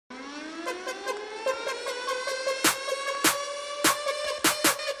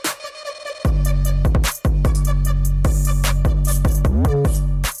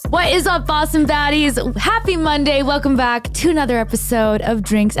is up, Boston Baddies? Happy Monday. Welcome back to another episode of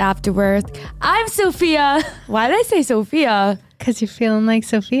Drinks After Work. I'm Sophia. Why did I say Sophia? Because you're feeling like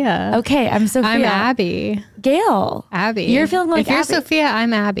Sophia. Okay, I'm Sophia. I'm Abby. Gail. Abby. You're feeling like Abby. If Abby. you're Sophia,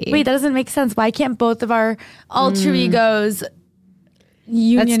 I'm Abby. Wait, that doesn't make sense. Why can't both of our alter egos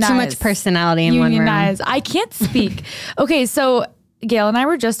unionize? That's too much personality in one room. I can't speak. Okay, so Gail and I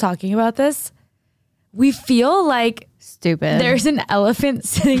were just talking about this. We feel like stupid. There's an elephant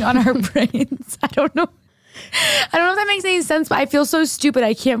sitting on our brains. I don't know if that makes any sense, but I feel so stupid.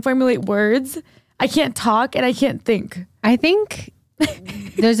 I can't formulate words. I can't talk and I can't think. I think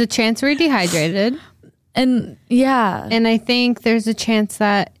there's a chance we're dehydrated. And yeah. And I think there's a chance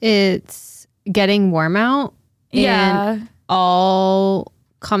that it's getting warm out. Yeah. And all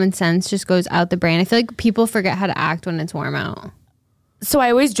common sense just goes out the brain. I feel like people forget how to act when it's warm out. So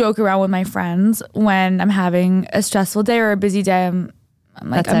I always joke around with my friends when I'm having a stressful day or a busy day. I'm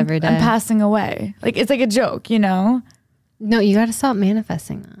like, every day. I'm passing away. Like, it's like a joke, you know? No, you got to stop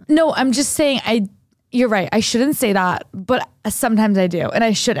manifesting that. No, I'm just saying, you're right. I shouldn't say that, but sometimes I do, and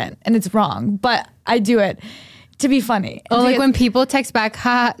I shouldn't, and it's wrong, but I do it to be funny. Oh, like when people text back,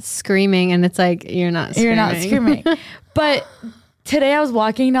 ha, screaming, and it's like, you're not screaming. But today I was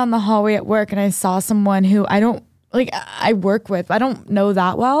walking down the hallway at work, and I saw someone who I work with. I don't know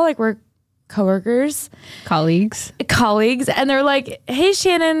that well. Like, we're coworkers. Colleagues. And they're like, hey,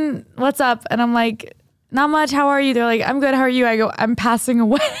 Shannon, what's up? And I'm like, not much. How are you? They're like, I'm good. How are you? I go, I'm passing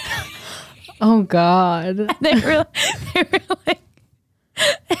away. Oh, God. And they were like,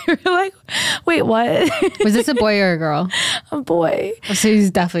 wait, what? Was this a boy or a girl? A boy. Oh, so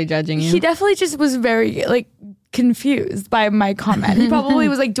he's definitely judging you. He definitely just was very confused by my comment. He probably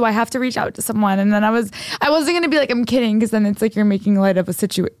was like, do I have to reach out to someone? And then I wasn't going to be like, I'm kidding. Because then it's like you're making light of a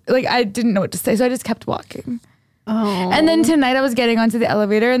situation. Like, I didn't know what to say. So I just kept walking. Oh. And then tonight I was getting onto the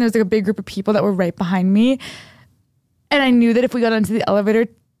elevator and there was like a big group of people that were right behind me. And I knew that if we got onto the elevator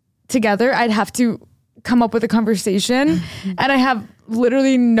together, I'd have to come up with a conversation. And I have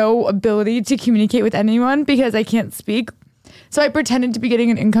literally no ability to communicate with anyone because I can't speak. So I pretended to be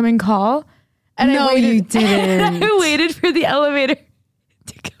getting an incoming call. And no, you didn't. I waited for the elevator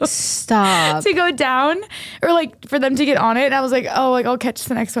to go down or like for them to get on it. And I was like, oh, like I'll catch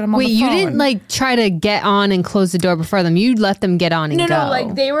the next one. I'm on the phone. Wait, you didn't like try to get on and close the door before them. You let them get on and go. No,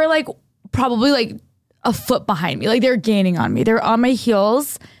 like they were like probably like a foot behind me. Like they were gaining on me. They were on my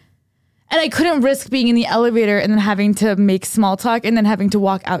heels. And I couldn't risk being in the elevator and then having to make small talk and then having to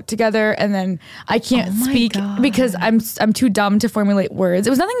walk out together and then I can't speak because I'm too dumb to formulate words. It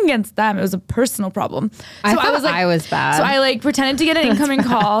was nothing against them. It was a personal problem. So I was bad. So I like pretended to get an incoming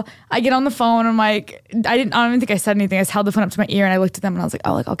call. I get on the phone. I'm like, I don't even think I said anything. I just held the phone up to my ear and I looked at them and I was like,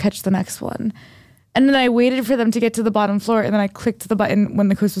 oh, like I'll catch the next one. And then I waited for them to get to the bottom floor and then I clicked the button when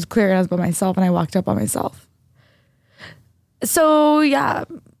the coast was clear and I was by myself and I walked up by myself. So yeah.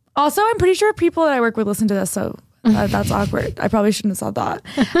 Also, I'm pretty sure people that I work with listen to this, so that's awkward. I probably shouldn't have said that.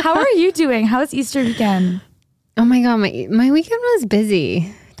 How are you doing? How was Easter weekend? Oh my God, my weekend was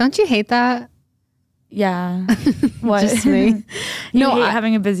busy. Don't you hate that? Yeah. What? Just me. No,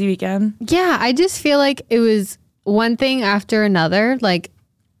 having a busy weekend. Yeah, I just feel like it was one thing after another, like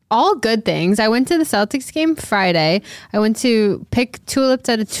all good things. I went to the Celtics game Friday. I went to pick tulips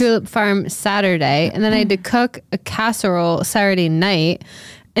at a tulip farm Saturday, and then I had to cook a casserole Saturday night.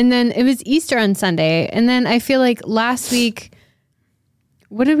 And then it was Easter on Sunday. And then I feel like last week,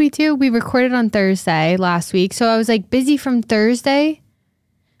 what did we do? We recorded on Thursday last week. So I was like busy from Thursday.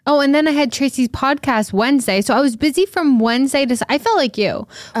 Oh, and then I had Tracy's podcast Wednesday. So I was busy from Wednesday to, I felt like you.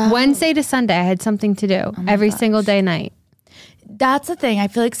 Wednesday to Sunday, I had something to do every single day night. That's the thing. I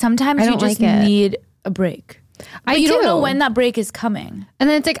feel like sometimes you just need a break. You don't know when that break is coming. And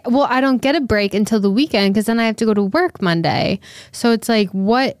then it's like, well, I don't get a break until the weekend because then I have to go to work Monday. So it's like,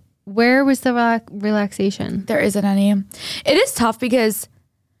 where was the relaxation? There isn't any. It is tough because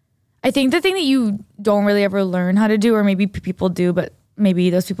I think the thing that you don't really ever learn how to do, or maybe people do, but maybe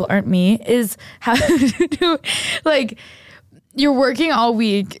those people aren't me, is how to do, like, you're working all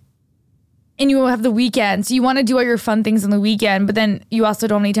week and you have the weekend. So you want to do all your fun things on the weekend, but then you also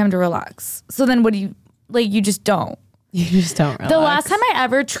don't need time to relax. So then what do you... Like, you just don't. You just don't relax. The last time I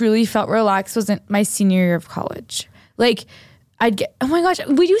ever truly felt relaxed was in my senior year of college. Like, I'd get, oh my gosh,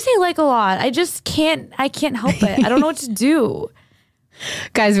 would you say like a lot? I can't help it. I don't know what to do.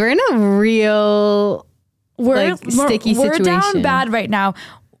 Guys, we're in a real sticky situation. We're down bad right now.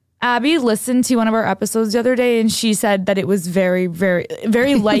 Abby listened to one of our episodes the other day and she said that it was very, very,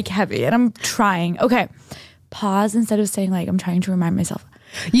 very like heavy. And I'm trying. Okay. Pause instead of saying like, I'm trying to remind myself.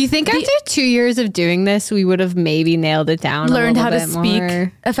 You think after 2 years of doing this, we would have maybe nailed it down, learned how to bit speak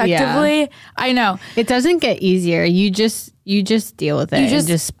more effectively. Yeah. I know. It doesn't get easier. You just deal with it. And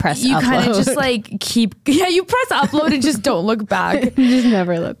just press you upload. kind of just like you press upload and just don't look back. You just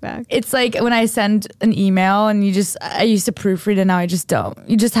never look back. It's like when I send an email and I used to proofread and now I just don't.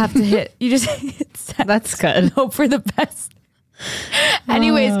 You just have to hit send. That's good. Hope for the best.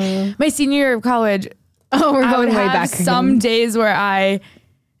 Anyways, my senior year of college, Oh, we're I would going way have back some again. days where I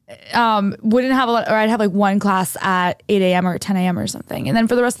wouldn't have a lot, or I'd have like one class at 8 a.m. or 10 a.m. or something. And then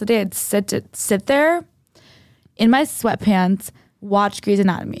for the rest of the day, I'd sit there in my sweatpants, watch Grey's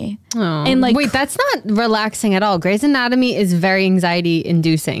Anatomy. Oh. And like, wait, that's not relaxing at all. Grey's Anatomy is very anxiety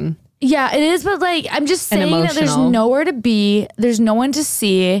inducing. yeah, it is. But like, I'm just saying that there's emotional. nowhere to be. There's no one to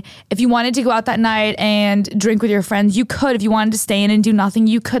see. If you wanted to go out that night and drink with your friends, you could. If you wanted to stay in and do nothing,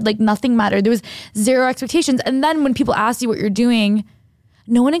 you could. Like, nothing mattered. There was zero expectations. And then when people ask you what you're doing,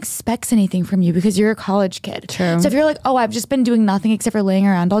 no one expects anything from you because you're a college kid. True. So if you're like, oh, I've just been doing nothing except for laying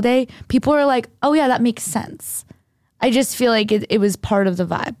around all day, people are like, oh yeah, that makes sense. I just feel like it was part of the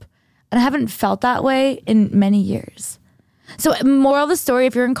vibe. And I haven't felt that way in many years. So moral of the story,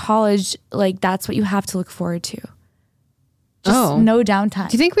 if you're in college, like that's what you have to look forward to. Just no downtime.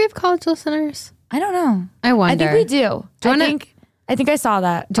 Do you think we have college listeners? I don't know. I wonder. I think we do. I think I saw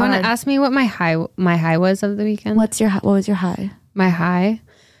that. Do you want to ask me what my high was of the weekend? What was your high? My high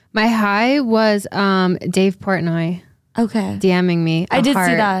was Dave Portnoy Okay. DMing me. I did see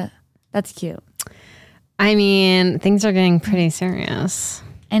heart. that. That's cute. I mean, things are getting pretty serious.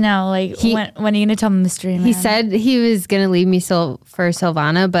 I know. Like, when are you going to tell Mystery Man? He said he was going to leave me for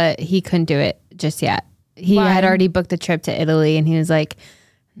Silvana, but he couldn't do it just yet. He Why? had already booked the trip to Italy, and he was like,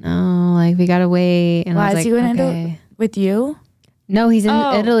 no, like, we got to wait. And I Why was is like, he going to okay. with you? No, he's in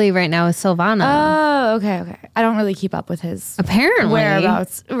Italy right now with Silvana. Oh, okay. I don't really keep up with his Apparently.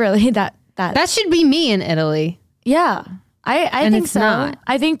 whereabouts. Really, that That should be me in Italy. yeah. I And think it's so. not.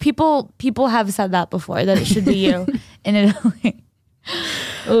 I think people have said that before, that it should be you in Italy.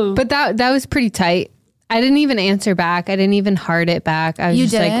 But that was pretty tight. I didn't even answer back. I didn't even heart it back. I was You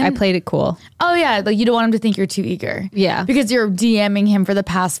just like, I didn't? played it cool. Oh yeah, like you don't want him to think you're too eager. Yeah. Because you're DMing him for the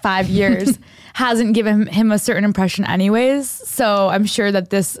past 5 years hasn't given him a certain impression anyways. So I'm sure that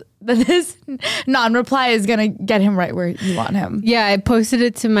this non-reply is gonna get him right where you want him. Yeah, I posted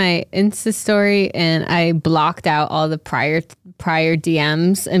it to my Insta story and I blocked out all the prior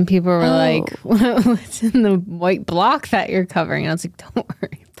DMs, and people were like, what's in the white block that you're covering? And I was like, don't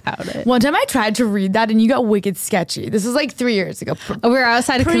worry about it. One time I tried to read that and you got wicked sketchy. This was like 3 years ago. We were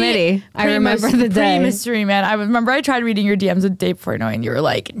outside a committee. I remember the day. Mystery Man. I remember I tried reading your DMs with Dave Portnoy and you were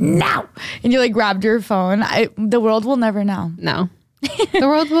like, no. And you like grabbed your phone. The world will never know. No. The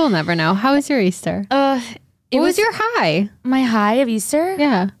world will never know. How was your Easter? What was your high? My high of Easter?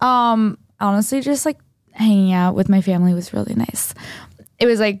 Yeah. Honestly, just like hanging out with my family was really nice. It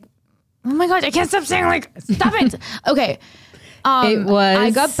was like, oh my gosh, I can't stop saying like, stop it. Okay. It was. I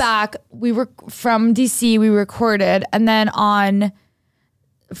got back. We were from DC. We recorded, and then on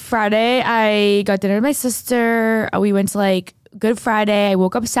Friday, I got dinner with my sister. We went to like Good Friday. I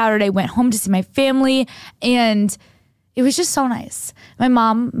woke up Saturday, went home to see my family, and it was just so nice. My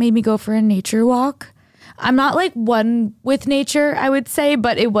mom made me go for a nature walk. I'm not like one with nature, I would say,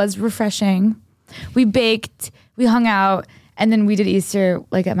 but it was refreshing. We baked, we hung out, and then we did Easter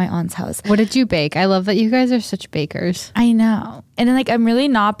like at my aunt's house. What did you bake? I love that you guys are such bakers. I know. And then like I'm really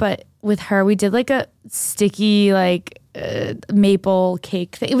not, but with her we did like a sticky like maple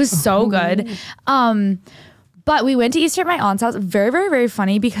cake thing. It was so good. But we went to Easter at my aunt's house. Very, very, very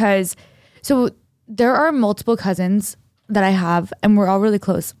funny because so there are multiple cousins that I have and we're all really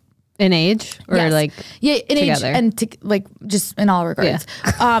close. In age? Or Yes. like yeah, in together? age and like just in all regards.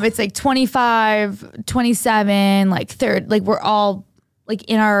 It's like 25, 27, like third, like we're all like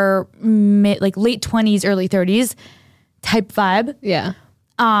in our late 20s, early 30s type vibe. Yeah.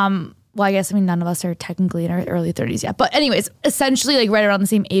 Well, I guess none of us are technically in our early 30s yet. But anyways, essentially like right around the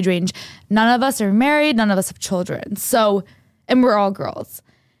same age range. None of us are married, none of us have children. So, and we're all girls.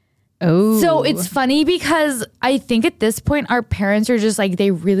 Oh. So it's funny because I think at this point our parents are just like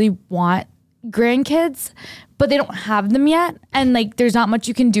they really want grandkids, but they don't have them yet. And like there's not much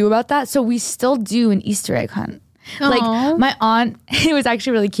you can do about that. So we still do an Easter egg hunt. Aww. Like my aunt, it was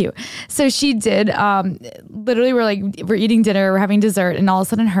actually really cute. So she did, literally we're eating dinner, we're having dessert, and all of a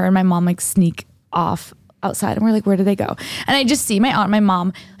sudden her and my mom like sneak off outside and we're like, where did they go? And I just see my aunt and my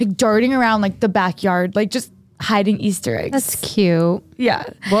mom like darting around like the backyard, like just hiding Easter eggs. That's cute. Yeah.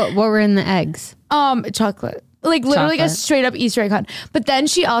 What were in the eggs? Chocolate. Like literally like a Chocolate. straight up Easter egg hunt. But then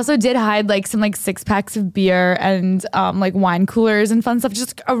she also did hide like some like 6 packs of beer and like wine coolers and fun stuff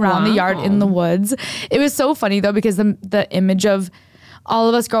just around the yard in the woods. It was so funny though because the image of all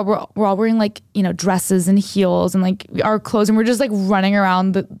of us girls we're all wearing like, you know, dresses and heels and like our clothes and we're just like running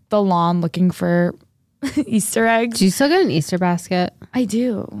around the lawn looking for Easter eggs. Do you still get an Easter basket? I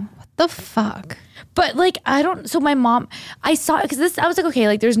do. What the fuck? But like, so my mom, I saw it because I was like, okay,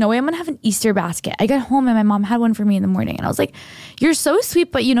 like there's no way I'm gonna have an Easter basket. I got home and my mom had one for me in the morning and I was like, you're so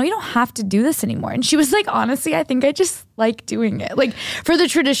sweet, but you know, you don't have to do this anymore. And she was like, honestly, I think I just like doing it. Like for the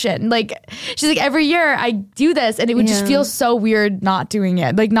tradition, like she's like, every year I do this and it would just feel so weird not doing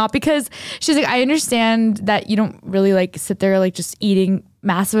it. Like not because she's like, I understand that you don't really like sit there like just eating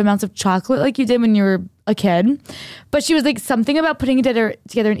massive amounts of chocolate like you did when you were a kid. But she was like, something about putting together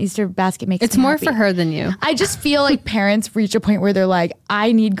an Easter basket makes It's me more happy. for her than you. I just feel like parents reach a point where they're like,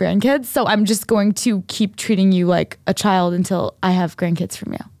 I need grandkids, so I'm just going to keep treating you like a child until I have grandkids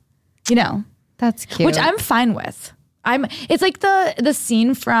from you. You know? That's cute. Which I'm fine with. It's like the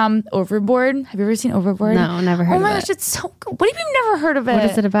scene from Overboard. Have you ever seen Overboard? No, never heard of it. Oh my of gosh, it's so good. What if you've never heard of it? What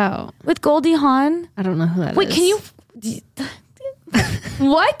is it about? With Goldie Hawn? I don't know who that is. Wait, can you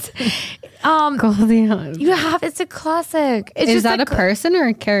what? Goldie Hawn. You have it's a classic. It's Is just that a person or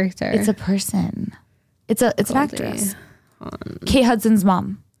a character? It's a person. It's an actress. Kate Hudson's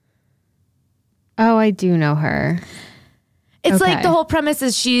mom. Oh, I do know her. It's like Okay. the whole premise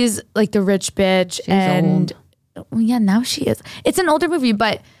is she's like the rich bitch and well, yeah, now she is. It's an older movie,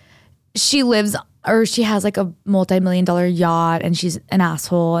 but she lives or she has like a multi-million-dollar yacht and she's an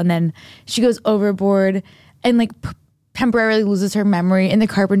asshole and then she goes overboard and like temporarily loses her memory and the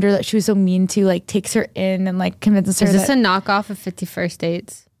carpenter that she was so mean to like takes her in and like convinces her Is this that, a knockoff of 50 First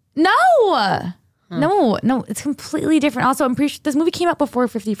Dates? no, it's completely different. Also, I'm pretty sure this movie came out before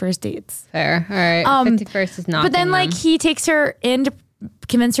 50 First Dates. Fair. All right. 50 First is not. But then like he takes her in to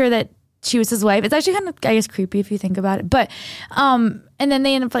convince her that she was his wife. It's actually kind of, I guess, creepy if you think about it. But and then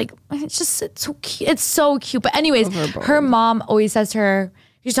they end up like it's so cute. It's so cute. But anyways, Overboard. her mom always says to her,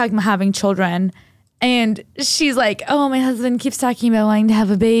 she's talking about having children. And she's like, oh, my husband keeps talking about wanting to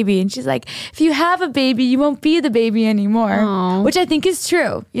have a baby. And she's like, if you have a baby, you won't be the baby anymore. Aww. Which I think is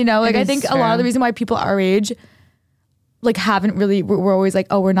true. You know, like I think a lot of the reason why people our age like haven't really, we're always like,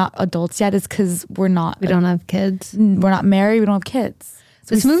 oh, we're not adults yet is because we don't have kids. we're not married, we don't have kids.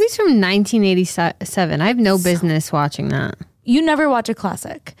 So This movie's from 1987. I have no business watching that. you never watch a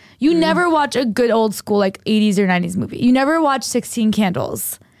classic. You never watch a good old school like 80s or 90s movie. You never watch 16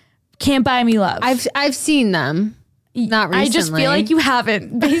 Candles. Can't Buy Me Love. I've seen them. Not recently. I just feel like you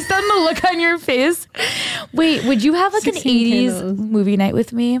haven't, based on the look on your face. Wait, would you have like an 16 80s Candles. movie night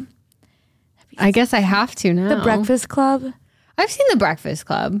with me? I guess I have to now. The Breakfast Club? I've seen The Breakfast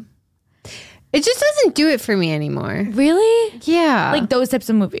Club. It just doesn't do it for me anymore. Really? Yeah. Like those types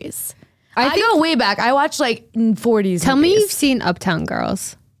of movies. I think- go way back. I watched like 40s Tell me movies. you've seen Uptown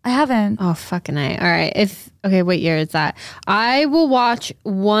Girls. I haven't. Oh, fucking A. All right. Okay, what year is that? I will watch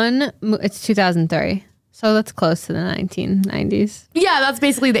it's 2003. So that's close to the 1990s. Yeah, that's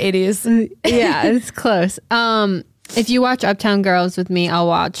basically the 80s. Yeah, it's close. If you watch Uptown Girls with me, I'll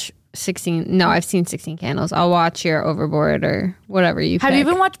watch 16. No, I've seen 16 Candles. I'll watch your Overboard or whatever you Have pick. you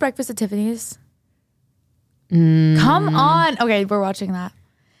even watched Breakfast at Tiffany's? Come on. Okay, we're watching that.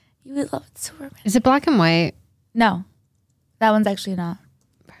 You would love it. So romantic. Is it black and white? No, that one's actually not.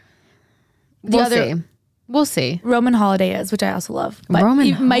 We'll see. We'll see. Roman Holiday is, which I also love. But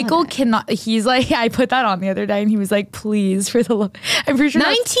Roman Michael Holiday. cannot. He's like, I put that on the other day, and he was like, "Please, for the love." I'm pretty sure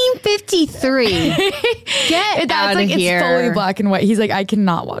 1953. Get that's out like of here. it's fully black and white. He's like, I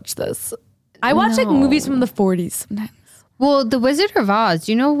cannot watch this. I watch like movies from the 40s sometimes. Well, The Wizard of Oz,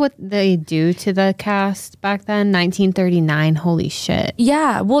 do you know what they do to the cast back then? 1939. Holy shit.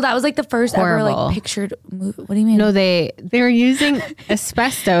 Yeah, well, that was like the first ever Horrible. like pictured movie. What do you mean? No, they were using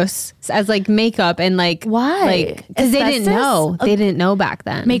asbestos as like makeup and like Why? Like because they didn't Asbestos? know. They didn't know back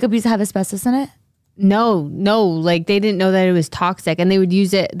then. Makeup used to have asbestos in it. No, like they didn't know that it was toxic, and they would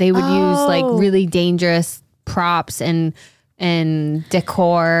use it. They would use like really dangerous props and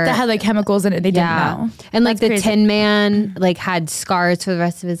decor That had like chemicals in it. They didn't know. and like That's the crazy. Tin Man like had scars for the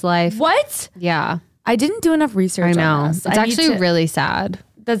rest of his life. What? Yeah, I didn't do enough research. I know. On It's this. I need actually to- really sad.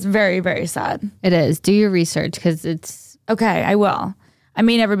 That's very, very sad. It is. Do your research because it's Okay, I will. I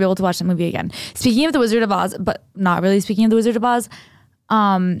may never be able to watch that movie again. Speaking of The Wizard of Oz, but not really speaking of The Wizard of Oz, you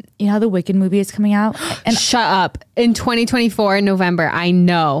know how the Wicked movie is coming out? And shut up in 2024 in November. I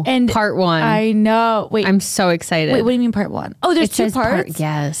know. And part one. I know. Wait, I'm so excited. wait, what do you mean part one? Oh, there's It two says parts?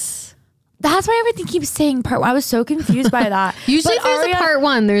 yes. That's why everything keeps saying part one. I was so confused by that. Usually But there's Aria- a part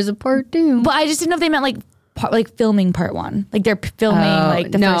one. There's a part two. But I just didn't know if they meant like like filming part 1. Like they're filming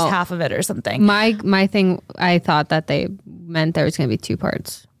like the no. first half of it or something. My thing, I thought that they meant there was going to be 2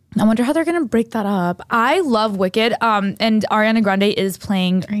 parts. I wonder how they're going to break that up. I love Wicked. And Ariana Grande is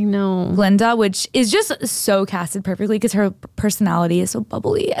playing I know Glinda, which is just so casted perfectly because her personality is so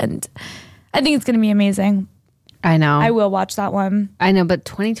bubbly. And I think it's going to be amazing. I know. I will watch that one. I know, but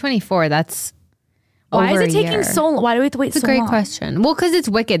 2024, that's Why over is it a taking year. so long? Why do we have to wait It's a so great long? question. Well, because it's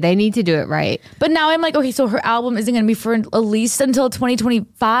Wicked. They need to do it right. But now I'm like, okay, so her album isn't going to be for at least until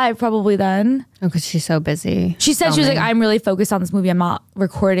 2025 probably then. Oh, because she's so busy. She said, she was like, filming. I'm really focused on this movie. I'm not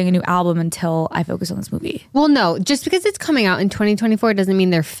recording a new album until I focus on this movie. Well, no, just because it's coming out in 2024 doesn't mean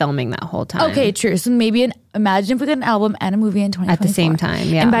they're filming that whole time. Okay, true. So maybe imagine if we get an album and a movie in 2024. At the same time,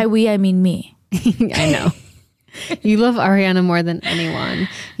 yeah. And by we, I mean me. I know. You love Ariana more than anyone.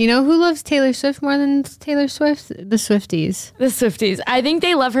 You know who loves Taylor Swift more than Taylor Swift? The Swifties. The Swifties. I think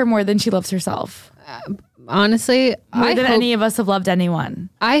they love her more than she loves herself. Honestly, More than any of us have loved anyone.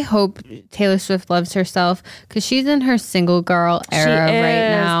 I hope Taylor Swift loves herself because she's in her single girl era right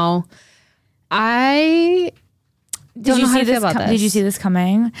now. I don't know how to feel about this. Did you see this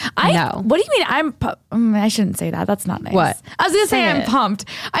coming? No. What do you mean? I shouldn't say that. That's not nice. What? I was gonna say I'm pumped.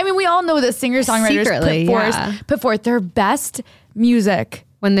 I mean, we all know that singer-songwriters Secretly, put forth their best music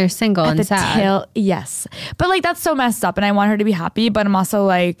when they're single at and the sad. tail. Yes, but like that's so messed up, and I want her to be happy. But I'm also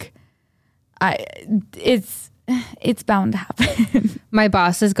like, it's bound to happen. My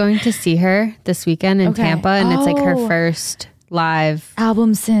boss is going to see her this weekend in Tampa, and it's like her first live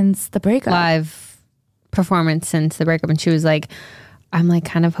album since the breakup. live performance since the breakup, and she was like, I'm like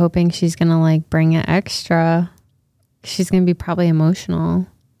kind of hoping she's gonna like bring it extra. She's gonna be probably emotional.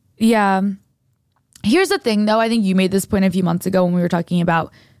 Yeah. Here's the thing though, I think you made this point a few months ago when we were talking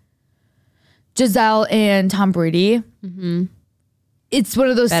about Giselle and Tom Brady. Mm-hmm. It's one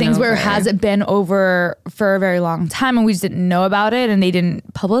of those things where it hasn't been over for a very long time and we just didn't know about it and they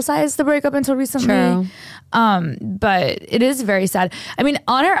didn't publicize the breakup until recently. True. But it is very sad. I mean,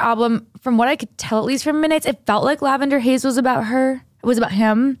 on her album, from what I could tell, at least from minutes, it felt like Lavender Haze was about her. It was about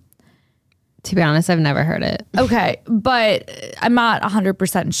him. To be honest, I've never heard it. Okay, but I'm not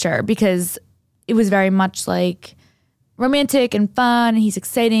 100% sure because it was very much like romantic and fun and he's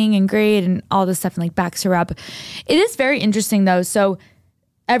exciting and great and all this stuff and like backs her up. It is very interesting though. So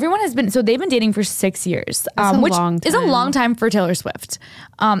they've been dating for 6 years, which is a long time for Taylor Swift.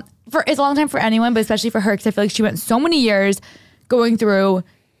 It's a long time for anyone, but especially for her because I feel like she went so many years going through,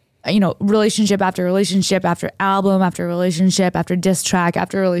 relationship after relationship after album after relationship after diss track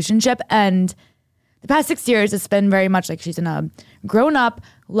after relationship. And the past 6 years, it's been very much like she's in a grown up,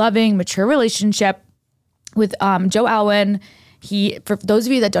 loving, mature relationship with Joe Alwyn. For those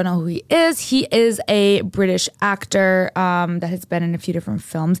of you that don't know who he is a British actor that has been in a few different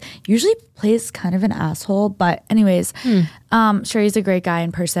films. Usually plays kind of an asshole, but anyways, sure, he's a great guy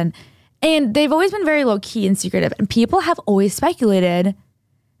in person. And they've always been very low key and secretive. And people have always speculated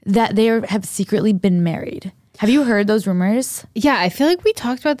that they have secretly been married. Have you heard those rumors? Yeah, I feel like we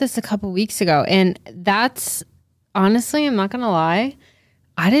talked about this a couple weeks ago, and that's honestly, I'm not gonna lie,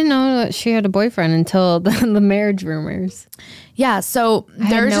 I didn't know that she had a boyfriend until the marriage rumors. Yeah, so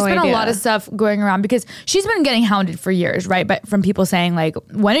there's just been a lot of stuff going around because she's been getting hounded for years, right? But from people saying like,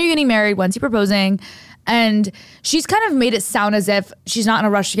 when are you getting married? When's he proposing? And she's kind of made it sound as if she's not in a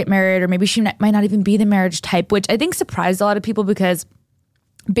rush to get married, or maybe she might not even be the marriage type, which I think surprised a lot of people because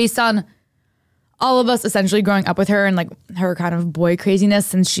based on all of us essentially growing up with her and like her kind of boy craziness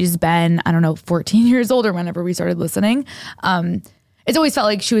since she's been, 14 years old or whenever we started listening. It's always felt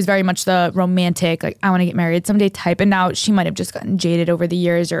like she was very much the romantic, like, I want to get married someday type. And now she might have just gotten jaded over the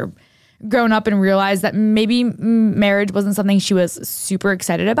years or grown up and realized that maybe marriage wasn't something she was super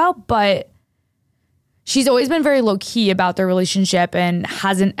excited about. But she's always been very low key about their relationship and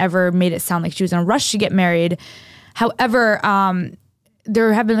hasn't ever made it sound like she was in a rush to get married. However,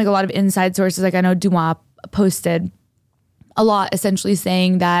 there have been like a lot of inside sources. Like I know Dumas posted a lot essentially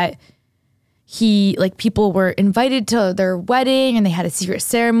saying that people were invited to their wedding and they had a secret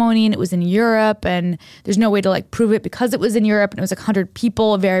ceremony and it was in Europe and there's no way to like prove it because it was in Europe and it was like 100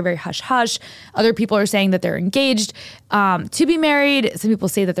 people, very, very hush hush. Other people are saying that they're engaged to be married. Some people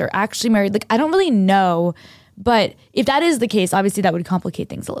say that they're actually married. Like, I don't really know, but if that is the case, obviously that would complicate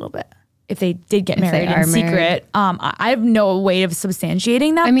things a little bit. If they did get married in secret, I have no way of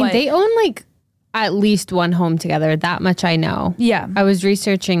substantiating that. I mean, they own like at least one home together. That much I know. Yeah. I was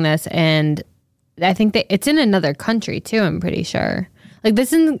researching this and I think that it's in another country too, I'm pretty sure. Like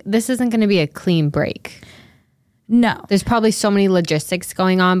this isn't going to be a clean break. No. There's probably so many logistics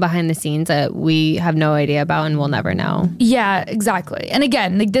going on behind the scenes that we have no idea about and we'll never know. Yeah, exactly. And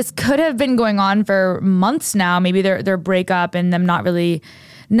again, like this could have been going on for months now. Maybe their breakup and them not really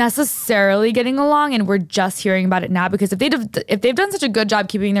necessarily getting along, and we're just hearing about it now because if they've done such a good job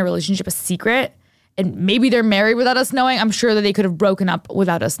keeping their relationship a secret, and maybe they're married without us knowing, I'm sure that they could have broken up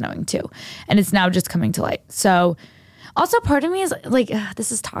without us knowing too. And it's now just coming to light. So also part of me is like,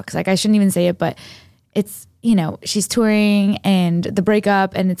 this is toxic. I shouldn't even say it, but it's, you know, she's touring and the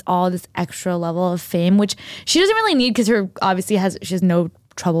breakup and it's all this extra level of fame, which she doesn't really need because she has no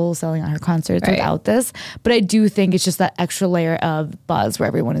trouble selling out her concerts without this. But I do think it's just that extra layer of buzz where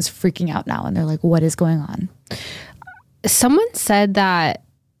everyone is freaking out now and they're like, what is going on? Someone said that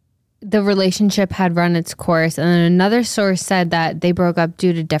the relationship had run its course, and then another source said that they broke up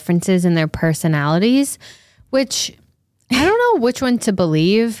due to differences in their personalities, which I don't know which one to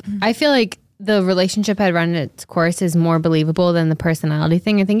believe. I feel like the relationship had run its course is more believable than the personality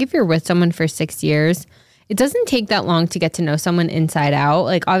thing. I think if you're with someone for 6 years, it doesn't take that long to get to know someone inside out.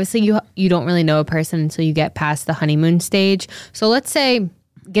 Like obviously you don't really know a person until you get past the honeymoon stage. So let's say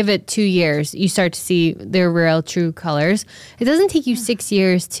give it 2 years, you start to see their real true colors. It doesn't take you 6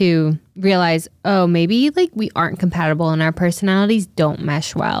 years to realize, oh, maybe like we aren't compatible and our personalities don't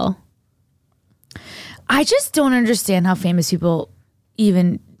mesh well. I just don't understand how famous people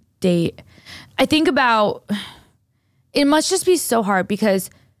even date. I think about, it must just be so hard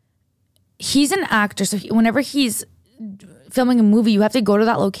because he's an actor. So whenever he's filming a movie, you have to go to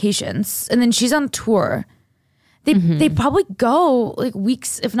that location. And then she's on tour. They probably go like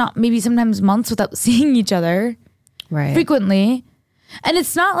weeks, if not maybe sometimes months without seeing each other frequently. And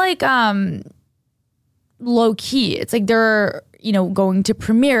it's not like low key. It's like they're, you know, going to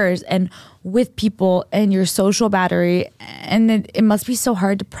premieres and with people and your social battery. And it must be so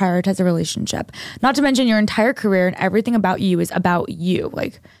hard to prioritize a relationship. Not to mention your entire career and everything about you is about you.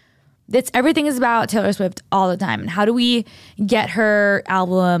 Like everything is about Taylor Swift all the time. And how do we get her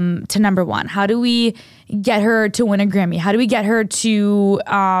album to #1? How do we get her to win a Grammy? How do we get her to,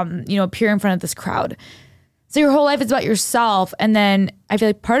 appear in front of this crowd? So your whole life is about yourself. And then I feel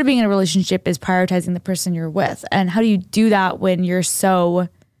like part of being in a relationship is prioritizing the person you're with. And how do you do that when you're so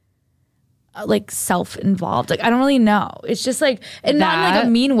self-involved? Like, I don't really know. It's just like, and not in like a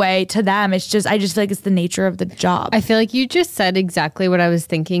mean way to them. It's just, I just feel like it's the nature of the job. I feel like you just said exactly what I was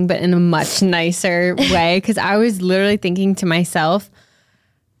thinking, but in a much nicer way. Because I was literally thinking to myself,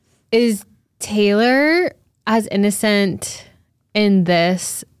 is Taylor as innocent in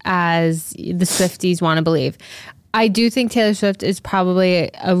this as the Swifties want to believe? I do think Taylor Swift is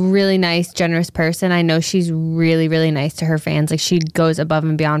probably a really nice, generous person. I know she's really, really nice to her fans. Like she goes above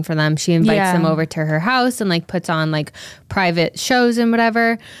and beyond for them. She invites them over to her house and like puts on like private shows and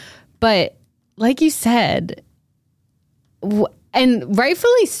whatever. But like you said, and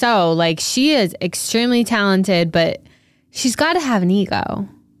rightfully so, like she is extremely talented, but she's got to have an ego.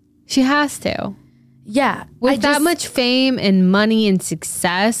 She has to. Yeah. With that much fame and money and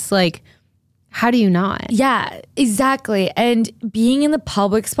success, like, how do you not? Yeah, exactly. And being in the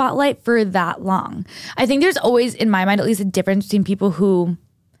public spotlight for that long. I think there's always, in my mind, at least a difference between people who,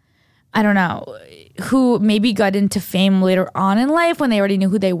 I don't know, who maybe got into fame later on in life when they already knew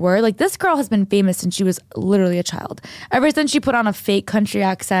who they were. Like this girl has been famous since she was literally a child. Ever since she put on a fake country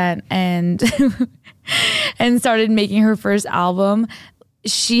accent and and started making her first album,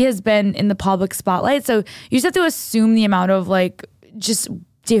 she has been in the public spotlight. So you just have to assume the amount of like just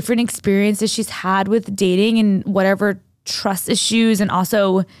different experiences she's had with dating and whatever trust issues, and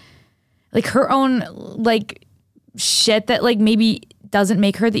also like her own like shit that like maybe doesn't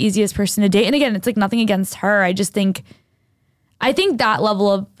make her the easiest person to date. And again, it's like nothing against her. I think that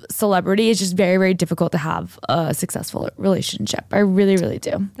level of celebrity is just very, very difficult to have a successful relationship. I really, really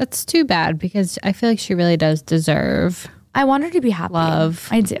do. That's too bad because I feel like she really does deserve. I want her to be happy. Love.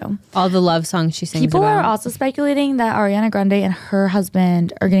 I do. All the love songs she sings People about. are also speculating that Ariana Grande and her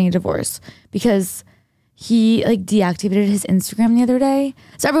husband are getting a divorce because he like deactivated his Instagram the other day.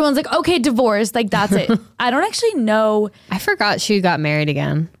 So everyone's like, okay, divorce. Like that's it. I don't actually know. I forgot she got married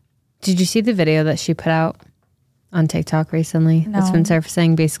again. Did you see the video that she put out on TikTok recently? No. That's been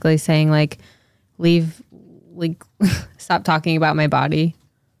surfacing, basically saying like, leave, like, stop talking about my body.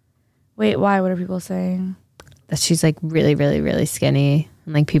 Wait, why? What are people saying? That she's like really, really, really skinny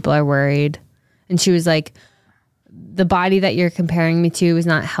and like people are worried. And she was like, the body that you're comparing me to is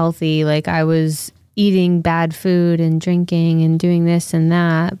not healthy. Like I was eating bad food and drinking and doing this and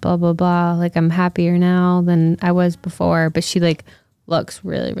that, blah, blah, blah. Like I'm happier now than I was before. But she like looks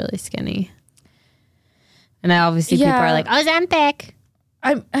really, really skinny. And obviously people are like, Ozempic.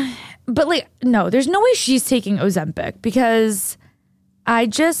 but like, no, there's no way she's taking Ozempic because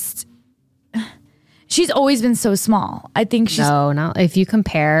she's always been so small. I think she's not if you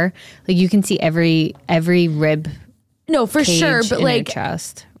compare, like you can see every rib. No, for sure, but like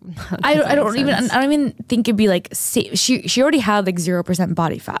chest. I don't even think it'd be like safe. She already had like 0%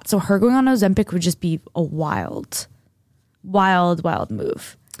 body fat, so her going on Ozempic would just be a wild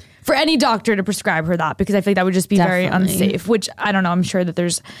move for any doctor to prescribe her that, because I feel like that would just be very unsafe. Which I don't know. I'm sure that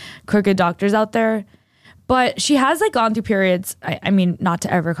there's crooked doctors out there, but she has like gone through periods. I mean, not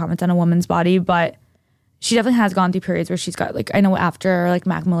to ever comment on a woman's body, but she definitely has gone through periods where she's got like, I know after like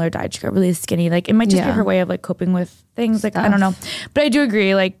Mac Miller died, she got really skinny. Like it might just be her way of like coping with things. Like, I don't know. But I do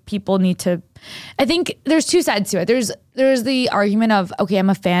agree, like people need to, I think there's two sides to it. There's the argument of, okay,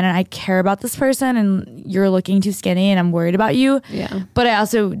 I'm a fan and I care about this person and you're looking too skinny and I'm worried about you. Yeah. But I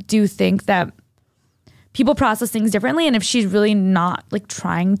also do think that people process things differently. And if she's really not like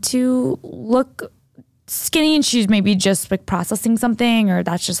trying to look skinny and she's maybe just like processing something, or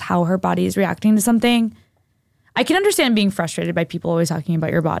that's just how her body is reacting to something, I can understand being frustrated by people always talking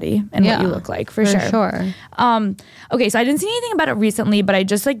about your body and what you look like, for sure. Okay, so I didn't see anything about it recently, but I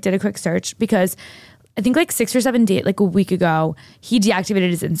just like did a quick search because I think like 6 or 7 days, like a week ago, he deactivated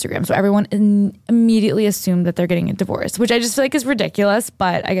his Instagram. So everyone immediately assumed that they're getting a divorce, which I just feel like is ridiculous,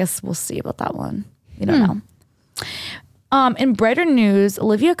 but I guess we'll see about that one. We don't know. In brighter news,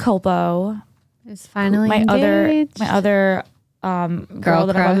 Olivia Culpo is finally my engaged. other girl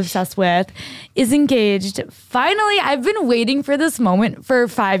that I'm obsessed with is engaged. Finally, I've been waiting for this moment for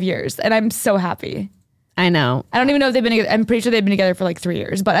 5 years and I'm so happy. I know. I don't even know if they've been together. I'm pretty sure they've been together for like 3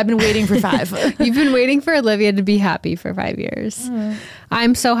 years, but I've been waiting for 5. You've been waiting for Olivia to be happy for 5 years.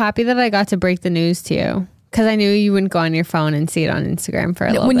 I'm so happy that I got to break the news to you, because I knew you wouldn't go on your phone and see it on Instagram for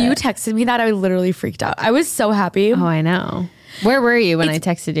a little bit. When you texted me that, I literally freaked out. I was so happy. Oh, I know. Where were you when I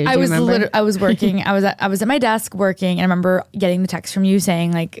texted you? Do you remember? I was working. I was at my desk working, and I remember getting the text from you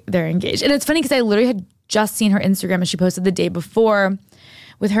saying like they're engaged. And it's funny because I literally had just seen her Instagram, and she posted the day before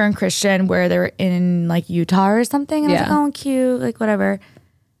with her and Christian where they were in like Utah or something. And I was like, oh, cute, like whatever.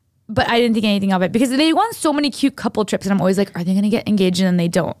 But I didn't think anything of it because they go on so many cute couple trips, and I'm always like, are they going to get engaged? And then they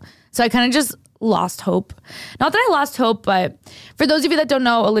don't. So I kind of just lost hope. Not that I lost hope, but for those of you that don't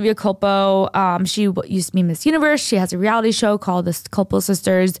know, Olivia Culpo, she used to be Miss Universe. She has a reality show called The Culpo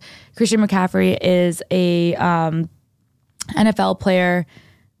Sisters. Christian McCaffrey is a NFL player.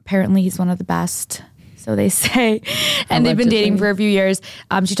 Apparently he's one of the best, so they say. And they've been dating for a few years.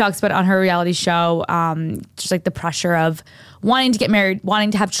 She talks about it on her reality show, just like the pressure of wanting to get married,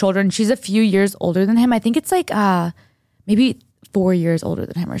 wanting to have children. She's a few years older than him. I think it's like maybe 4 years older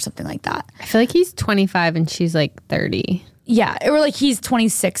than him or something like that. I feel like he's 25 and she's like 30. Yeah, or like he's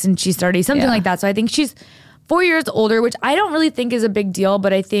 26 and she's 30, something like that. So I think she's 4 years older, which I don't really think is a big deal,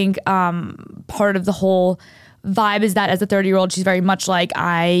 but I think part of the whole vibe is that as a 30-year-old, she's very much like,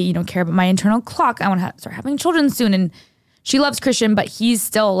 I care about my internal clock. I want to start having children soon. And she loves Christian, but he's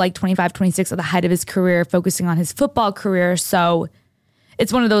still like 25, 26 at the height of his career, focusing on his football career. So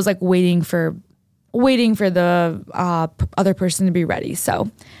it's one of those like waiting for the other person to be ready.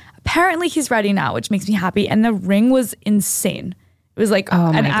 So apparently he's ready now, which makes me happy. And the ring was insane. It was like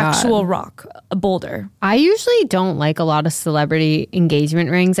an actual rock, a boulder. I usually don't like a lot of celebrity engagement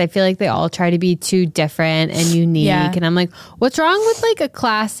rings. I feel like they all try to be too different and unique. Yeah. And I'm like, what's wrong with like a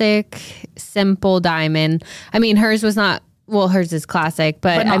classic, simple diamond? I mean, hers was not, well, hers is classic,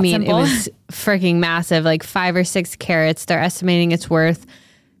 but I mean, simple. It was freaking massive, like 5 or 6 carats. They're estimating it's worth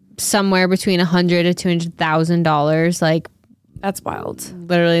somewhere between $100,000 to $200,000. Like, that's wild.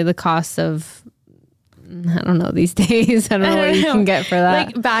 Literally the cost of, I don't know these days. I don't know what you can get for that.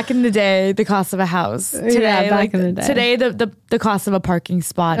 Like back in the day, the cost of a house. Today, back in the day. Today, the cost of a parking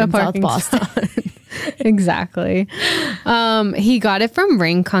spot in South Boston. Exactly. He got it from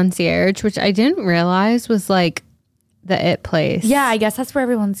Ring Concierge, which I didn't realize was like the it place. Yeah, I guess that's where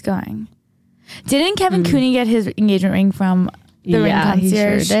everyone's going. Didn't Kevin Cooney get his engagement ring from the Ring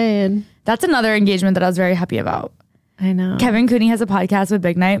Concierge? He sure did. That's another engagement that I was very happy about. I know. Kevin Cooney has a podcast with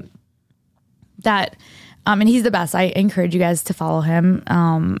Big Night that, and he's the best. I encourage you guys to follow him.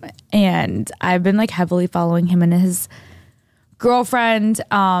 And I've been like heavily following him and his girlfriend,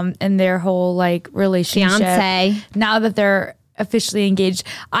 and their whole like relationship. Fiance. Now that they're officially engaged.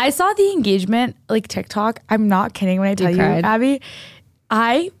 I saw the engagement, like TikTok. I'm not kidding when I tell you, Abby.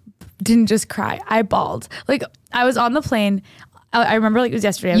 I didn't just cry. I bawled. Like I was on the plane. I remember like it was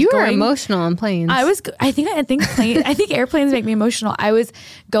yesterday. You were emotional on planes. I think airplanes make me emotional. I was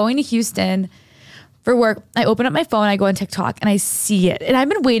going to Houston for work. I open up my phone, I go on TikTok and I see it. And I've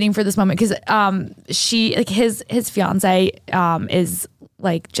been waiting for this moment because his fiance is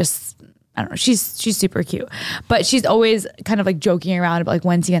like just I don't know. She's super cute, but she's always kind of like joking around about like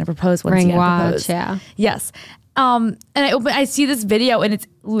when's he gonna propose? When's he Ring gonna watch, propose? yeah. Yes. And I see this video and it's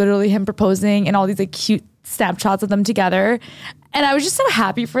literally him proposing and all these like cute snapshots of them together, and I was just so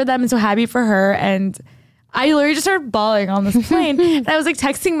happy for them and so happy for her, and I literally just started bawling on this plane. And I was like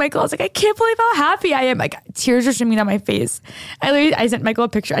texting Michael. I was like, I can't believe how happy I am. Like tears are streaming down my face. I sent Michael a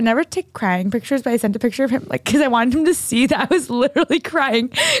picture. I never take crying pictures, but I sent a picture of him like because I wanted him to see that I was literally crying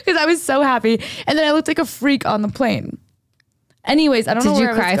because I was so happy. And then I looked like a freak on the plane. Anyways, I don't know. Did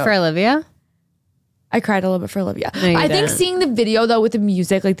you cry for Olivia? I cried a little bit for Olivia. No, I think didn't. seeing the video though with the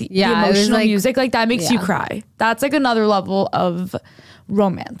music, like the emotional like, music, like that makes you cry. That's like another level of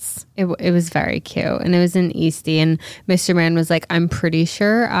romance. It was very cute, and it was in Eastie, and Mr. Man was like, I'm pretty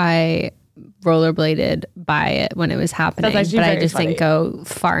sure I rollerbladed by it when it was happening, but I just didn't go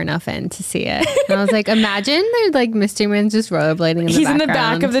far enough in to see it. And I was like, imagine there's like Mr. Man's just rollerblading in the He's background. in the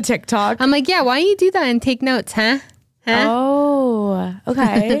back of the TikTok. I'm like, yeah, why don't you do that and take notes, huh? Oh,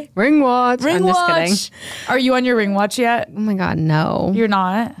 okay. Ring watch. Ring I'm watch. just kidding. Are you on your ring watch yet? Oh my God, no. You're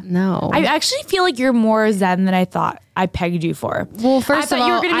not? No. I actually feel like you're more zen than I thought I pegged you for. Well, first I thought of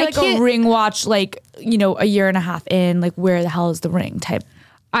you were all, going to be like a ring watch, like, you know, a year and a half in, like, where the hell is the ring type.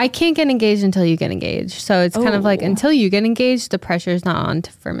 I can't get engaged until you get engaged. So it's kind of like until you get engaged, the pressure's not on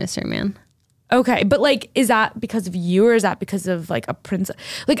for Mr. Man. Okay. But like, is that because of you or is that because of like a princess?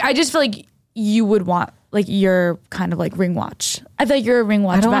 Like, I just feel like you would want like your kind of like ring watch. I feel like you're a ring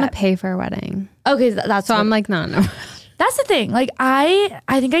watch. I don't want to pay for a wedding. Okay. That's So I'm like, no. That's the thing. Like I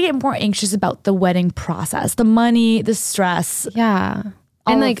think I get more anxious about the wedding process, the money, the stress. Yeah.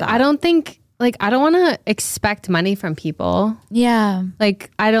 All And of like, that. I don't think, like, I don't want to expect money from people. Yeah. Like,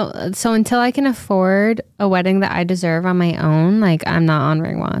 I don't, so until I can afford a wedding that I deserve on my own, like, I'm not on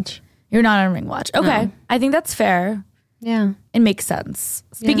ring watch. You're not on ring watch. Okay. No. I think that's fair. Yeah. It makes sense.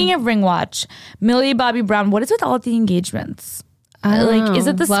 Speaking of ring watch, Millie Bobby Brown, what is with all of the engagements? I don't know. Is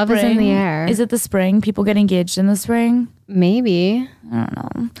it the Love spring? is in the air. Is it the spring? People get engaged in the spring? Maybe. I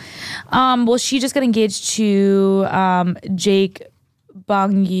don't know. Well, she just got engaged to Jake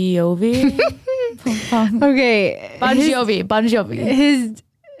Bongiovi. Okay. Bon Jovi.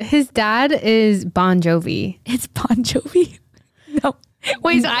 His dad is Bon Jovi. It's Bon Jovi. No.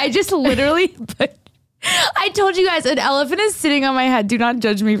 Wait, so I just literally put... I told you guys, an elephant is sitting on my head. Do not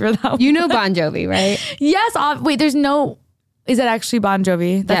judge me for that. You know Bon Jovi, right? Yes. Wait, there's no... Is that actually Bon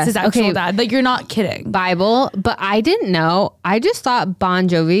Jovi? That's Yes, his actual okay. dad. Like, you're not kidding. Bible, but I didn't know. I just thought Bon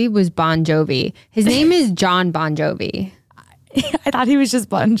Jovi was Bon Jovi. His name is John Bon Jovi. I thought he was just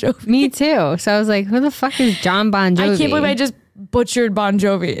Bon Jovi. Me too. So I was like, who the fuck is John Bon Jovi? I can't believe I just butchered Bon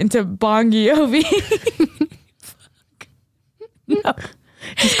Jovi into Bon Jovi. No.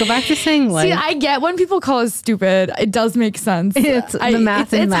 Just go back to saying like. See, I get when people call us stupid. It does make sense. It's the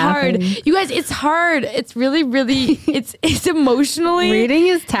math It's and hard. mathing. You guys, it's hard. It's really, really, it's emotionally, Reading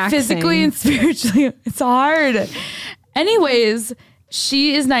is taxing. physically and spiritually. It's hard. Anyways,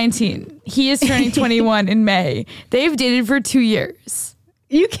 she is 19. He is turning 21 in May. They've dated for 2 years.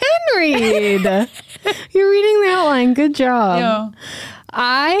 You can read. You're reading the outline. Good job. Yeah.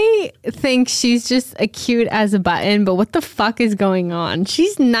 I think she's just a cute as a button, but what the fuck is going on?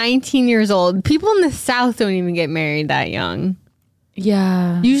 She's 19 years old. People in the South don't even get married that young.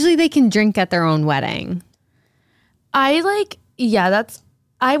 Yeah. Usually they can drink at their own wedding. I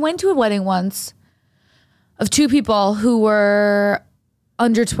went to a wedding once of two people who were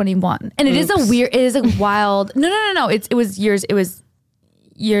under 21. And it is a wild, no. It was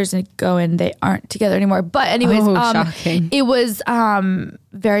years ago and they aren't together anymore. But anyways, shocking. it was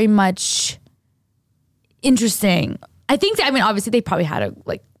very much interesting. I think, obviously they probably had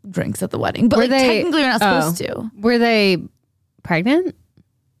drinks at the wedding, but technically you're not supposed to. Were they pregnant?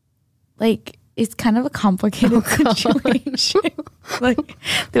 It's kind of a complicated situation.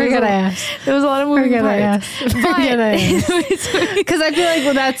 Forget I asked. There was a lot of moving parts. Because I feel like,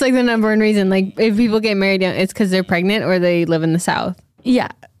 well, that's like the number one reason. Like, if people get married, it's because they're pregnant or they live in the South. Yeah.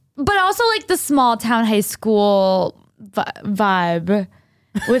 But also the small town high school vibe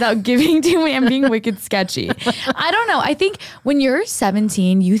without giving too many. I'm being wicked sketchy. I don't know. I think when you're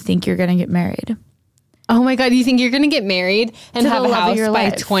 17, you think you're going to get married. Oh my God. You think you're going to get married and have a house by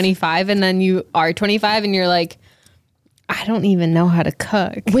 25 and then you are 25 and you're like, I don't even know how to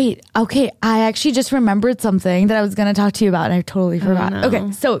cook. Wait. Okay. I actually just remembered something that I was going to talk to you about and I totally forgot. no.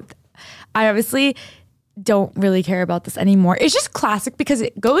 Okay. So I obviously don't really care about this anymore. It's just classic because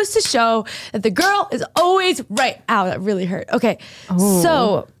it goes to show that the girl is always right. Ow, that really hurt. Okay.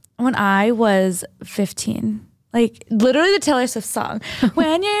 So when I was 15, Like literally the Taylor Swift song.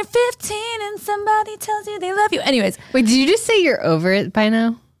 When you're 15 and somebody tells you they love you. Anyways. Wait, did you just say you're over it by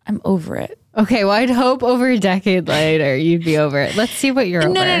now? I'm over it. Okay, well, I'd hope over a decade later you'd be over it. Let's see what you're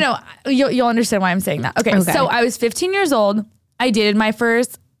over. No. You'll understand why I'm saying that. Okay, so I was 15 years old. I dated my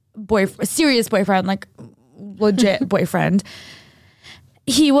first serious boyfriend, like legit boyfriend.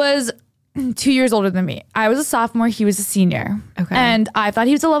 He was 2 years older than me. I was a sophomore. He was a senior. Okay. And I thought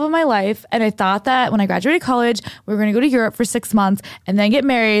he was the love of my life. And I thought that when I graduated college, we were going to go to Europe for 6 months and then get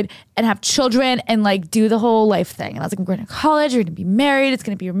married and have children and like do the whole life thing. And I was like, I'm going to college. We're going to be married. It's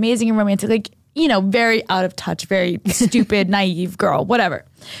going to be amazing and romantic. Like, you know, very out of touch, very stupid, naive girl, whatever.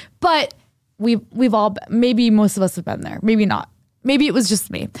 But we've all, maybe most of us have been there. Maybe not. Maybe it was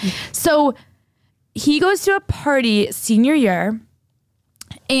just me. So he goes to a party senior year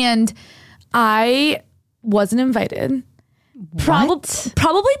and I wasn't invited.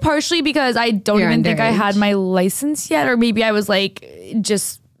 Probably partially because I don't even think I had my license yet, or maybe I was like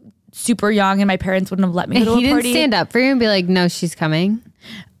just super young and my parents wouldn't have let me go to a party. He didn't stand up for you and be like, no, she's coming?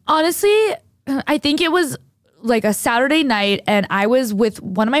 Honestly, I think it was like a Saturday night and I was with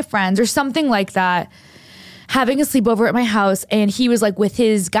one of my friends or something like that, having a sleepover at my house, and he was like with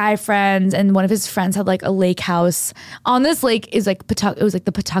his guy friends, and one of his friends had like a lake house. On this lake is like it was like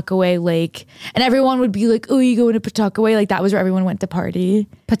the Pawtuckaway Lake, and everyone would be like, "Oh, you going to Pawtuckaway?" Like that was where everyone went to party.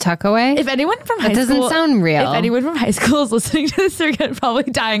 Pawtuckaway? If anyone from high school, that doesn't sound real. If anyone from high school is listening to this, they're probably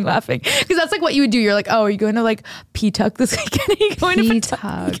dying laughing because that's like what you would do. You're like, "Oh, are you going to like Pawtuck this weekend? Are you going to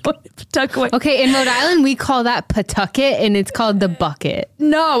Pawtuckaway?" Okay, in Rhode Island we call that Pawtucket, and it's called the bucket.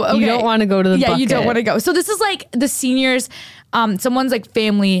 No, okay. You don't want to go to the bucket. Yeah, you don't want to go. So this is like the seniors. Someone's like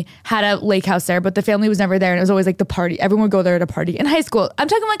family had a lake house there, but the family was never there, and it was always like the party. Everyone would go there to party. In high school, I'm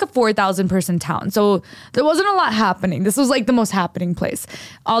talking like a 4,000 person town, so there wasn't a lot happening. This was like the most happening place.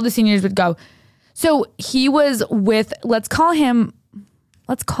 All the seniors would go. So he was with, let's call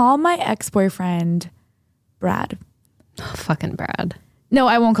my ex-boyfriend Brad. Oh, fucking Brad. No,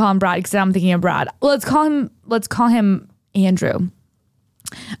 I won't call him Brad because I'm thinking of Brad. Let's call him Andrew.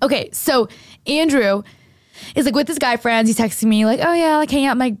 Okay, so Andrew is like with his guy friends. He's texting me like, "Oh yeah, like hang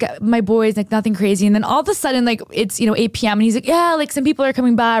out with my boys, like nothing crazy." And then all of a sudden, like it's 8 p.m. and he's like, "Yeah, like some people are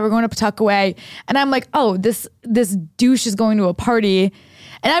coming by. We're going to Pawtuckaway." And I'm like, "Oh, this douche is going to a party."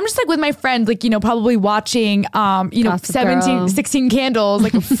 And I'm just like with my friend, like, probably watching, Gossip 16 Candles,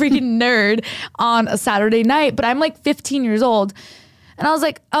 like a freaking nerd on a Saturday night. But I'm like 15 years old. And I was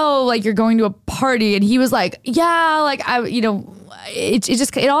like, "Oh, like you're going to a party." And he was like, "Yeah, like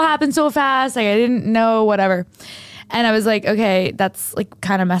it all happened so fast. Like I didn't know, whatever." And I was like, "Okay, that's like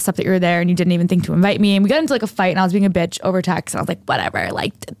kind of messed up that you were there and you didn't even think to invite me." And we got into like a fight and I was being a bitch over text. And I was like, "Whatever,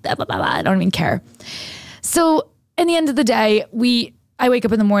 like blah, blah, blah, blah. I don't even care." So in the end of the day, I wake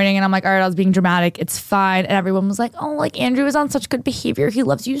up in the morning and I'm like, "All right, I was being dramatic. It's fine." And everyone was like, "Oh, like Andrew is on such good behavior. He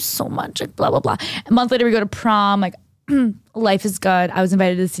loves you so much." Like blah, blah, blah. A month later we go to prom. Like life is good. I was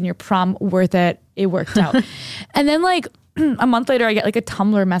invited to the senior prom. Worth it. It worked out. And then like a month later, I get like a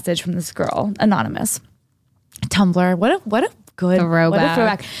Tumblr message from this girl, anonymous. Tumblr. What a good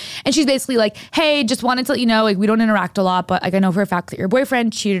throwback. And she's basically like, "Hey, just wanted to let you know, like we don't interact a lot, but like I know for a fact that your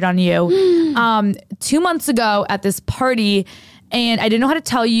boyfriend cheated on you 2 months ago at this party. And I didn't know how to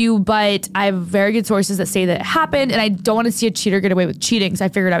tell you, but I have very good sources that say that it happened. And I don't want to see a cheater get away with cheating. So I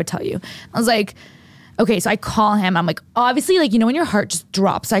figured I would tell you." I was like, okay, so I call him. I'm like, obviously, like, when your heart just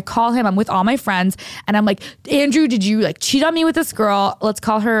drops. So I call him. I'm with all my friends. And I'm like, "Andrew, did you like cheat on me with this girl? Let's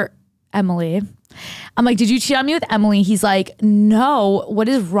call her Emily." I'm like, "Did you cheat on me with Emily?" He's like, "No, what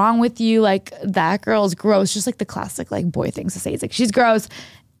is wrong with you? Like, that girl's gross." Just like the classic like boy things to say. He's like, "She's gross.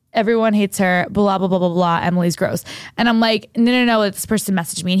 Everyone hates her, blah, blah, blah, blah, blah. Emily's gross." And I'm like, no, this person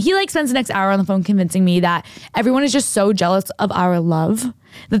messaged me. And he like spends the next hour on the phone convincing me that everyone is just so jealous of our love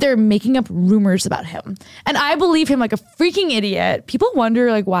that they're making up rumors about him. And I believe him like a freaking idiot. People wonder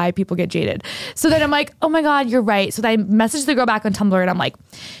like why people get jaded. So then I'm like, "Oh my God, you're right." So then I messaged the girl back on Tumblr and I'm like,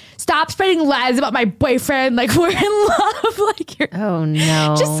 "Stop spreading lies about my boyfriend. Like we're in love." Like you're oh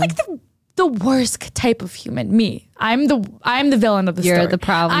no. Just like the worst type of human. Me. I'm the villain of the story. You're the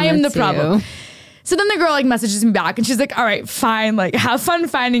problem. I am the problem. So then the girl like messages me back and she's like, "All right, fine. Like have fun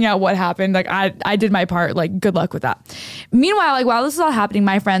finding out what happened. Like I did my part. Like good luck with that." Meanwhile, like while this is all happening,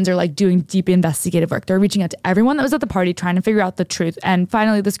 my friends are like doing deep investigative work. They're reaching out to everyone that was at the party trying to figure out the truth. And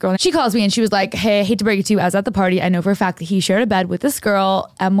finally this girl, she calls me and she was like, "Hey, I hate to break it to you. I was at the party. I know for a fact that he shared a bed with this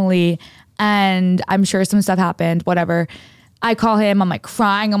girl, Emily, and I'm sure some stuff happened, whatever." I call him. I'm like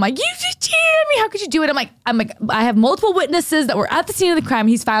crying. I'm like, "You just cheated on me. How could you do it?" I'm like, I have multiple witnesses that were at the scene of the crime.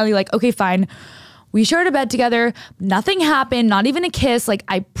 He's finally like, "Okay, fine. We shared a bed together. Nothing happened. Not even a kiss. Like,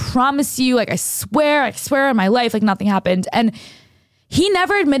 I promise you, like, I swear on my life, like, nothing happened. And he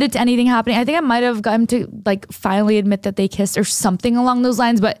never admitted to anything happening. I think I might have gotten to, like, finally admit that they kissed or something along those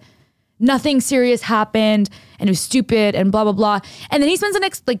lines, but nothing serious happened, and it was stupid and blah, blah, blah. And then he spends the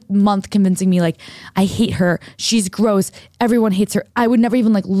next, like, month convincing me, like, I hate her. She's gross. Everyone hates her. I would never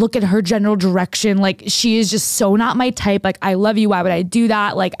even, like, look at her general direction. Like, she is just so not my type. Like, I love you. Why would I do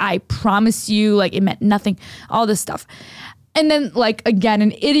that? Like, I promise you, like, it meant nothing. All this stuff. And then, like, again,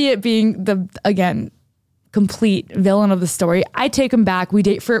 an idiot being the, again, complete villain of the story. I take him back. We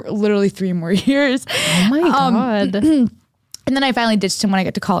date for literally 3 more years. Oh my God. And then I finally ditched him when I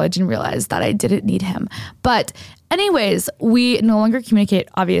got to college and realized that I didn't need him. But anyways, we no longer communicate,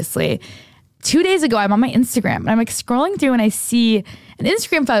 obviously. 2 days ago, I'm on my Instagram and I'm like scrolling through and I see an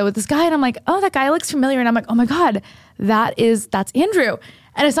Instagram photo with this guy and I'm like, oh, that guy looks familiar. And I'm like, oh my God, that's Andrew.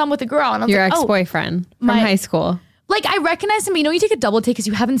 And I saw him with a girl and I was Your like, ex-boyfriend from high school. Like, I recognize him, but you take a double take because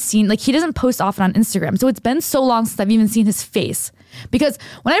you haven't seen, like, he doesn't post often on Instagram. So it's been so long since I've even seen his face. Because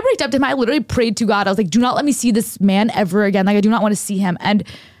when I breaked up to him, I literally prayed to God. I was like, do not let me see this man ever again. Like, I do not want to see him. And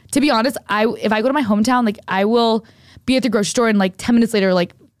to be honest, if I go to my hometown, like, I will be at the grocery store and like 10 minutes later,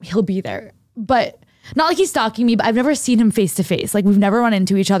 like, he'll be there. But not like he's stalking me, but I've never seen him face to face. Like, we've never run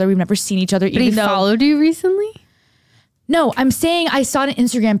into each other. We've never seen each other. But he followed you recently? No, I'm saying I saw an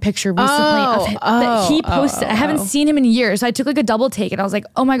Instagram picture recently that he posted. I haven't seen him in years. So I took like a double take and I was like,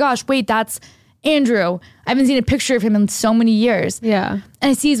 oh my gosh, wait, that's Andrew. I haven't seen a picture of him in so many years. Yeah.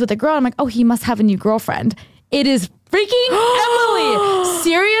 And I see he's with a girl. I'm like, oh, he must have a new girlfriend. It is freaking Emily.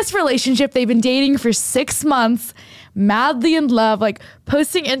 Serious relationship. They've been dating for 6 months. Madly in love, like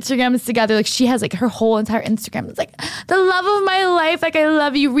posting Instagrams together. Like, she has like her whole entire Instagram. It's like the love of my life. Like, I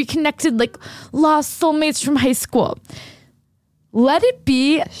love you. Reconnected, like lost soulmates from high school. Let it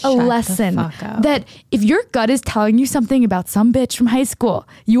be a lesson that if your gut is telling you something about some bitch from high school,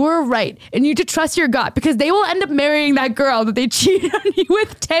 you are right. And you need to trust your gut because they will end up marrying that girl that they cheated on you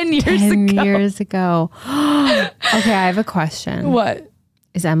with 10 years ago. Okay, I have a question. What?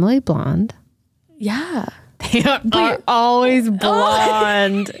 Is Emily blonde? Yeah. They are always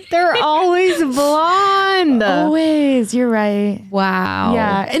blonde. They're always blonde. Always. You're right. Wow.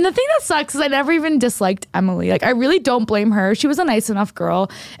 Yeah. And the thing that sucks is I never even disliked Emily. Like, I really don't blame her. She was a nice enough girl,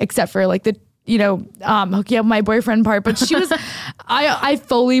 except for like the, hooking up my boyfriend part. But she was, I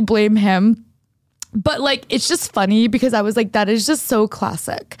fully blame him. But like, it's just funny because I was like, that is just so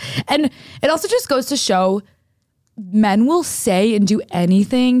classic. And it also just goes to show men will say and do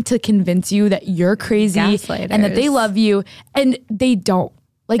anything to convince you that you're crazy and that they love you, and they don't.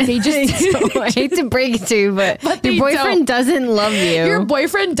 Like, they just I hate to break it to you, but your boyfriend doesn't love you. Your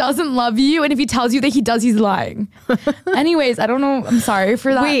boyfriend doesn't love you, and if he tells you that he does, he's lying. Anyways, I don't know. I'm sorry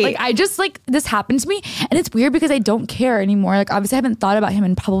for that. Wait. Like, I just like this happened to me, and it's weird because I don't care anymore. Like, obviously, I haven't thought about him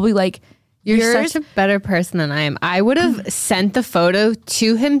in probably like You're years. such a better person than I am. I would have sent the photo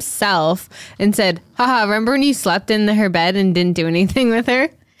to himself and said, haha, remember when you slept in her bed and didn't do anything with her?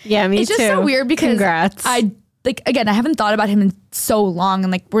 Yeah, me too. It's just so weird because Congrats. I haven't thought about him in so long,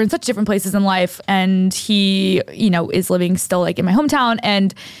 and like we're in such different places in life, and he, is living still like in my hometown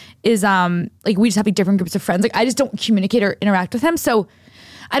and is like we just have like different groups of friends. Like, I just don't communicate or interact with him. So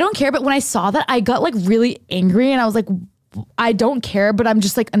I don't care. But when I saw that, I got like really angry and I was like, I don't care, but I'm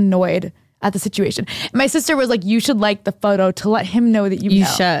just like annoyed at the situation. My sister was like, you should like the photo to let him know that you know.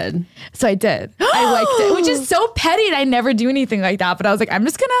 Should. So I did. I liked it, which is so petty, and I never do anything like that. But I was like, I'm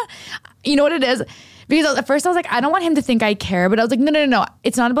just gonna, you know what it is? Because at first I was like, I don't want him to think I care. But I was like, no.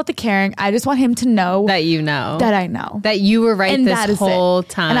 It's not about the caring. I just want him to know that you know. That I know. That you were right and this whole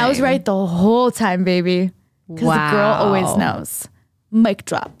time. And I was right the whole time, baby. Because the girl always knows. Mic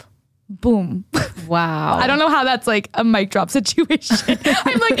drop. Boom. Wow. I don't know how that's like a mic drop situation.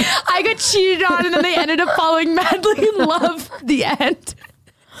 I'm like, I got cheated on and then they ended up falling madly in love. The end.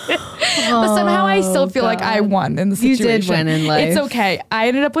 But somehow I still feel like I won in the situation. You did win in life. It's okay. I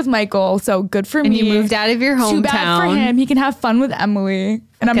ended up with Michael, so good for me. And you moved out of your hometown. Too bad for him. He can have fun with Emily.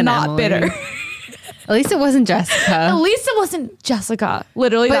 And I'm not bitter. At least it wasn't Jessica. At least it wasn't Jessica.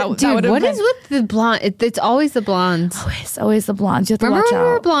 Literally, but dude, what is with the blonde? It's always the blondes. Always the blondes. You have to Remember watch when out.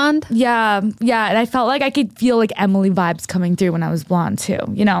 we were blonde? Yeah. And I felt like I could feel like Emily vibes coming through when I was blonde too.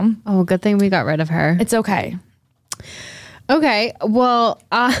 Oh, good thing we got rid of her. It's okay. Okay. Well,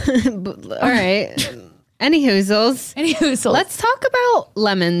 all right. Any hoozles. Let's talk about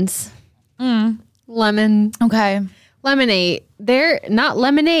lemons. Lemon. Okay. Lemonade. They're not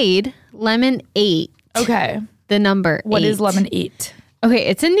lemonade. Lemon8. Okay. The number 8. What is Lemon8? Okay,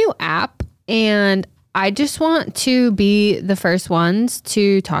 it's a new app, and I just want to be the first ones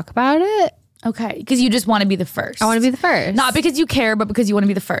to talk about it. Okay, because you just want to be the first. I want to be the first. Not because you care, but because you want to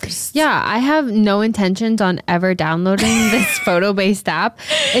be the first. Yeah, I have no intentions on ever downloading this photo-based app.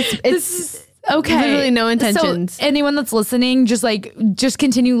 It's okay. Literally no intentions. So anyone that's listening, just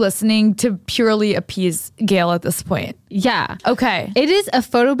continue listening to purely appease Gail at this point. Yeah. Okay. It is a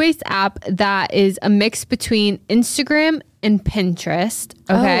photo-based app that is a mix between Instagram and Pinterest.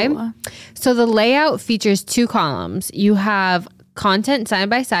 Okay. Oh. So the layout features 2 columns. You have content side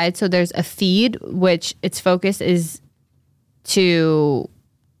by side. So there's a feed, which its focus is to...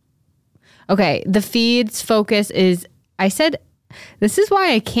 Okay, the feed's focus is... I said... This is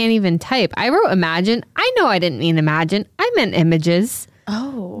why I can't even type. I wrote imagine. I know I didn't mean imagine. I meant images.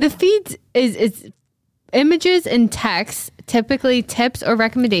 Oh. The feed is images and text, typically tips or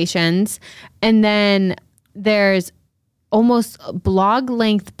recommendations. And then there's almost blog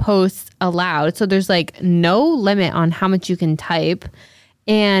length posts allowed. So there's like no limit on how much you can type.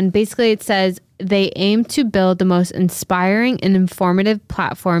 And basically it says they aim to build the most inspiring and informative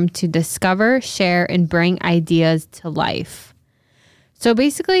platform to discover, share, and bring ideas to life. So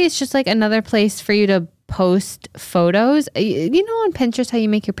basically it's just like another place for you to post photos. You know on Pinterest how you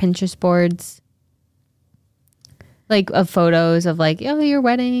make your Pinterest boards? Like of photos of like, oh, your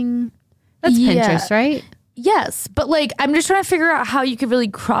wedding. That's Pinterest, right? Yes, but like I'm just trying to figure out how you could really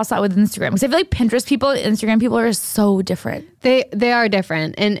cross that with Instagram, because I feel like Pinterest people and Instagram people are so different. They are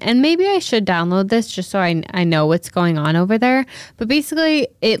different, and maybe I should download this just so I know what's going on over there. But basically,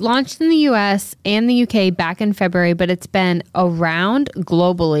 it launched in the US and the UK back in February, but it's been around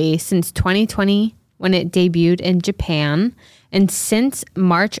globally since 2020 when it debuted in Japan, and since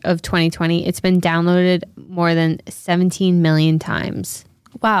March of 2020, it's been downloaded more than 17 million times.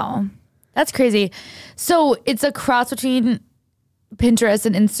 Wow. That's crazy. So it's a cross between Pinterest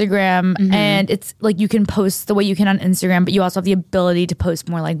and Instagram, and it's like you can post the way you can on Instagram, but you also have the ability to post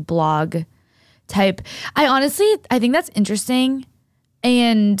more like blog type. I think that's interesting,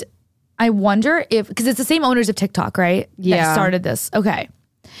 and I wonder if, because it's the same owners of TikTok, right? Yeah. That started this. Okay.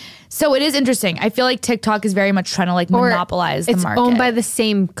 So it is interesting. I feel like TikTok is very much trying to like monopolize the market. It's owned by the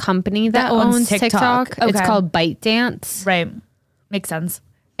same company that owns TikTok. Okay. It's called ByteDance. Right. Makes sense.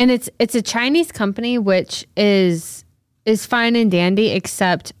 And it's a Chinese company, which is fine and dandy,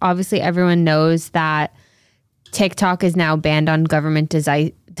 except obviously everyone knows that TikTok is now banned on government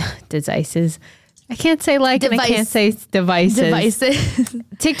devices. I can't say like, and I can't say devices.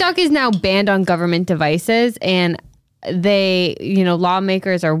 TikTok is now banned on government devices, and they,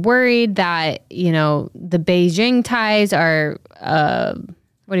 lawmakers are worried that, the Beijing ties are,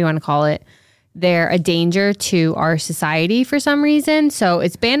 what do you want to call it? They're a danger to our society for some reason. So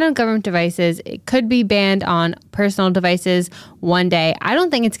it's banned on government devices. It could be banned on personal devices one day. I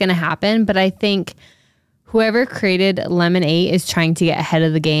don't think it's going to happen, but I think whoever created Lemon 8 is trying to get ahead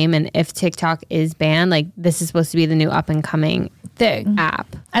of the game. And if TikTok is banned, like this is supposed to be the new up and coming thing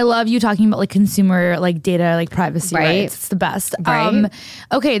app. I love you talking about like consumer like data, like privacy rights. It's the best. Right.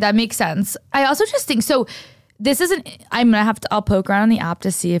 Okay, that makes sense. I also just think so. This isn't, I'll poke around on the app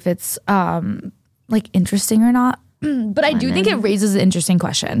to see if it's like interesting or not. But I do think it raises an interesting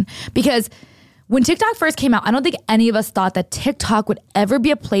question, because when TikTok first came out, I don't think any of us thought that TikTok would ever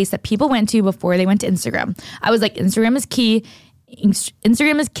be a place that people went to before they went to Instagram. I was like, Instagram is key,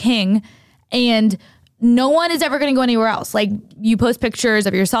 Instagram is king, and no one is ever going to go anywhere else. Like you post pictures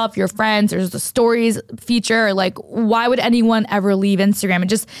of yourself, your friends, there's the stories feature. Like why would anyone ever leave Instagram? It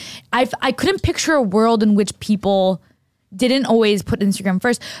just, I couldn't picture a world in which people didn't always put Instagram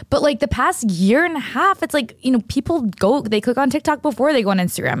first. But like the past year and a half, it's like, people they click on TikTok before they go on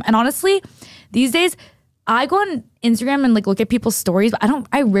Instagram. And honestly, these days I go on Instagram and like look at people's stories, but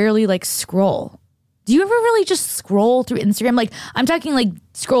I rarely like scroll. Do you ever really just scroll through Instagram? Like I'm talking like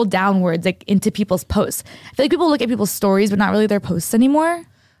scroll downwards, like into people's posts. I feel like people look at people's stories, but not really their posts anymore.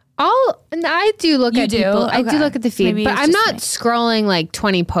 I do look at people. Okay. I do look at the feed, Maybe but it's I'm just not scrolling like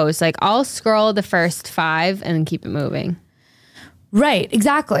 20 posts. Like I'll scroll the first 5 and then keep it moving. Right,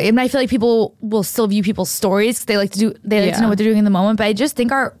 exactly. And I feel like people will still view people's stories because they like to know what they're doing in the moment. But I just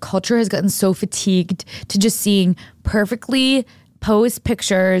think our culture has gotten so fatigued to just seeing perfectly post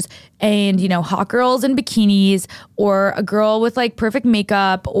pictures and, hot girls in bikinis, or a girl with like perfect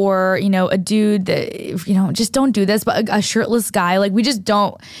makeup, or, a dude that, just don't do this, but a shirtless guy. Like we just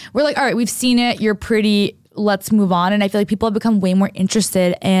don't, we're like, all right, we've seen it. You're pretty, let's move on. And I feel like people have become way more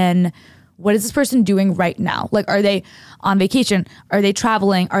interested in what is this person doing right now? Like, are they on vacation? Are they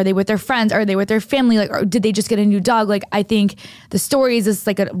traveling? Are they with their friends? Are they with their family? Like, or did they just get a new dog? Like, I think the stories is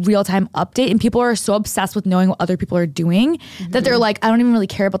like a real-time update, and people are so obsessed with knowing what other people are doing that they're like, I don't even really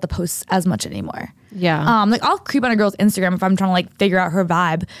care about the posts as much anymore. Yeah. Like I'll creep on a girl's Instagram if I'm trying to like figure out her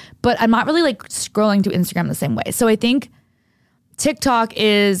vibe, but I'm not really like scrolling through Instagram the same way. So I think TikTok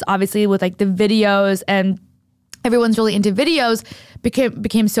is obviously with like the videos, and everyone's really into videos,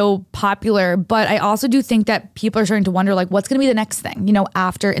 became so popular. But I also do think that people are starting to wonder like what's going to be the next thing, you know,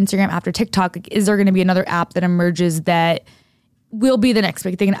 after Instagram, after TikTok. Like, is there going to be another app that emerges that will be the next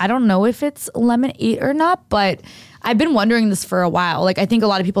big thing? And I don't know if it's Lemon8 or not, but I've been wondering this for a while. Like I think a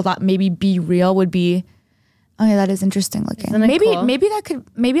lot of people thought maybe Be Real would be. Oh yeah, that is interesting looking. Isn't it cool?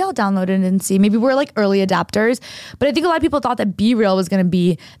 Maybe I'll download it and see. Maybe we're like early adapters. But I think a lot of people thought that Be Real was going to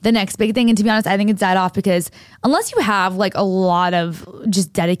be the next big thing. And to be honest, I think it's died off because unless you have like a lot of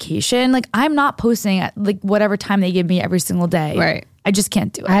just dedication, like I'm not posting at like whatever time they give me every single day. Right. I just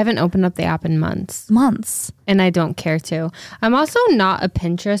can't do it. I haven't opened up the app in months. And I don't care to. I'm also not a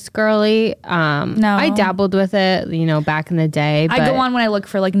Pinterest girly. No. I dabbled with it, you know, back in the day. But I go on when I look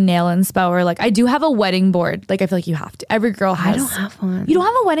for like nail inspo, or like I do have a wedding board. Like I feel like you have to. Every girl has. I don't have one. You don't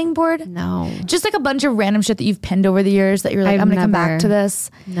have a wedding board? No. Just like a bunch of random shit that you've pinned over the years that you're like, I'm going to come back to this.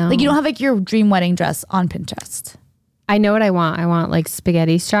 No. Like you don't have like your dream wedding dress on Pinterest. I know what I want. I want like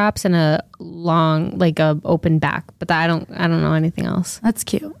spaghetti straps and a long, like a open back. But I don't know anything else. That's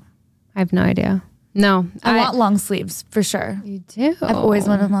cute. I have no idea. No. I want long sleeves for sure. You do? I've always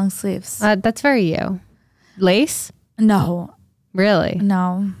wanted long sleeves. That's very you. Lace? No, Really?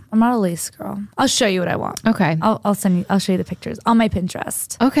 I'm not a lace girl. I'll show you what I want. Okay. I'll show you the pictures on my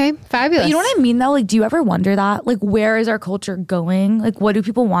Pinterest. Okay. Fabulous. But you know what I mean though? Like, do you ever wonder that? Like, where is our culture going? Like, what do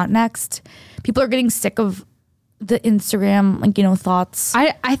people want next? People are getting sick of the Instagram, like, you know, thoughts.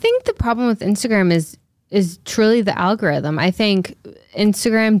 I think the problem with Instagram is truly the algorithm. I think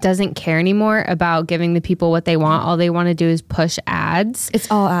Instagram doesn't care anymore about giving the people what they want. All they want to do is push ads. It's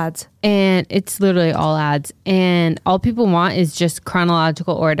all ads. And it's literally all ads. And all people want is just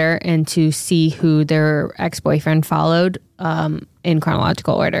chronological order and to see who their ex-boyfriend followed in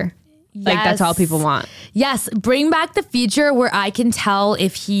chronological order. Like, that's all people want. Yes. Bring back the feature where I can tell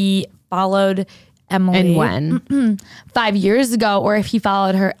if he followed Emily. And when? 5 years ago, or if he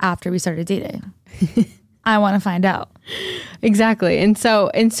followed her after we started dating. I want to find out. Exactly. And so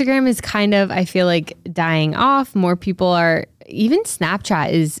Instagram is kind of, I feel like, dying off. More people are, even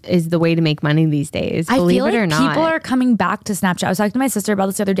Snapchat is the way to make money these days. Believe it or not. People are coming back to Snapchat. I was talking to my sister about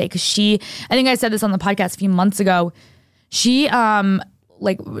this the other day because I think I said this on the podcast a few months ago. She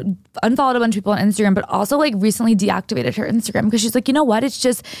like unfollowed a bunch of people on Instagram, but also like recently deactivated her Instagram because she's like, you know what? It's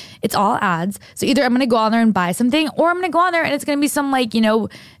all ads. So either I'm going to go on there and buy something, or I'm going to go on there and it's going to be some like, you know,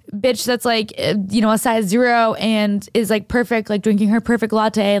 bitch that's like, you know, a size 0 and is like perfect, like drinking her perfect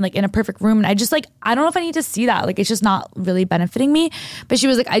latte and like in a perfect room. And I just like, I don't know if I need to see that. Like, it's just not really benefiting me. But she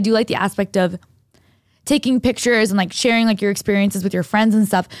was like, I do like the aspect of taking pictures and like sharing like your experiences with your friends and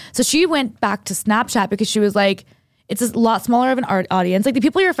stuff. So she went back to Snapchat because she was like, it's a lot smaller of an audience. Like the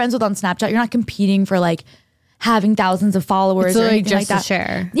people you're friends with on Snapchat, you're not competing for like having thousands of followers or anything like that. Just to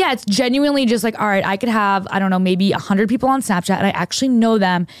share. Yeah, it's genuinely just like, all right, I could have, I don't know, maybe 100 people on Snapchat and I actually know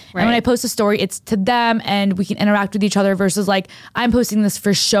them. Right. And when I post a story, it's to them and we can interact with each other versus like, I'm posting this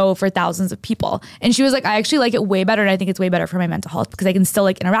for show for thousands of people. And she was like, I actually like it way better. And I think it's way better for my mental health because I can still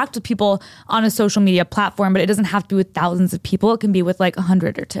like interact with people on a social media platform, but it doesn't have to be with thousands of people. It can be with like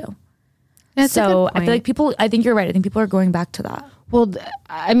 100 or 2. That's so I feel like I think you're right. I think people are going back to that. Well,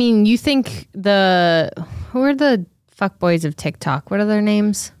 I mean, you think who are the fuckboys of TikTok? What are their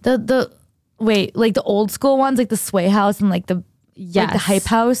names? Like the old school ones, like the Sway House and like the like the Hype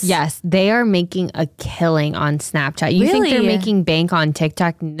House. Yes, they are making a killing on Snapchat. You think they're making bank on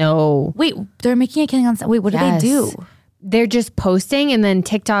TikTok? No. Wait, they're making a killing on. Wait, what do they do? They're just posting, and then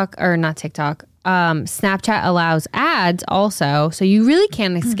Snapchat allows ads also, so you really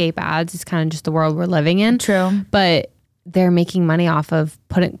can't escape ads. It's kind of just the world we're living in. True, but they're making money off of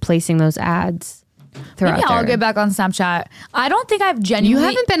placing those ads throughout. Maybe I'll get back on Snapchat. I don't think I've genuinely. You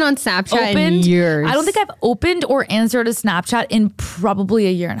haven't been on Snapchat in years. I don't think I've opened or answered a Snapchat in probably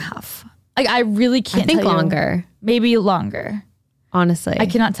a year and a half. Like I really can't. I think tell longer. Maybe longer. Honestly, I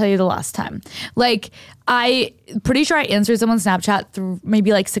cannot tell you the last time. Like, I pretty sure I answered someone's Snapchat through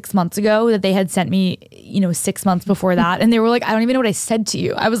maybe like 6 months ago that they had sent me, 6 months before that. And they were like, I don't even know what I said to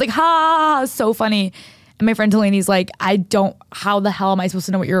you. I was like, ha, so funny. And my friend Delaney's like, how the hell am I supposed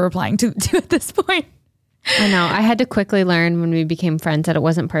to know what you're replying to at this point? I know. I had to quickly learn when we became friends that it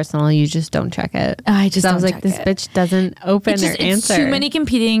wasn't personal. You just don't check it. I was like, this bitch doesn't open or answer. It's too many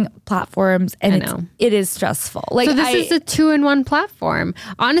competing platforms, and it is stressful. Like, so this is a 2-in-1 platform.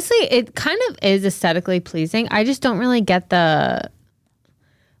 Honestly, it kind of is aesthetically pleasing. I just don't really get what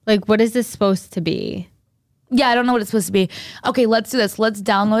is this supposed to be? Yeah, I don't know what it's supposed to be. Okay, let's do this. Let's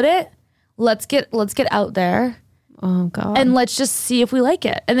download it. let's get out there Oh God. and let's just see if we like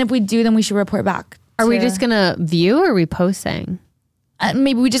it. And if we do, then we should report back. Are we just gonna view or are we posting?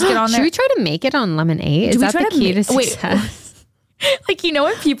 Maybe we just get on there. Should we try to make it on Lemonade? Is that the key to success? Like, you know,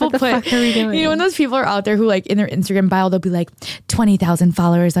 when people What the fuck are we doing? you know, when those people are out there who like in their Instagram bio, they'll be like 20,000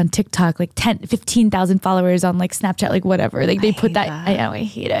 followers on TikTok, like 15,000 followers on like Snapchat, like whatever. Like they put that. I know, I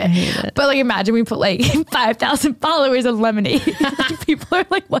hate it. But like, imagine we put like 5,000 followers on Lemonade. People are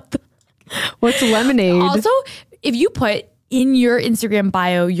like, what the? What's Lemonade? Also, if you put in your Instagram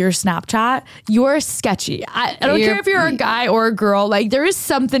bio, your Snapchat, you're sketchy. I don't care if you're a guy or a girl. Like there is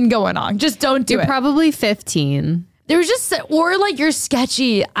something going on. Just don't do You're it. probably 15. There's just, or like you're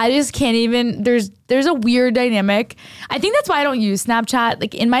sketchy. I just can't even, there's a weird dynamic. I think that's why I don't use Snapchat.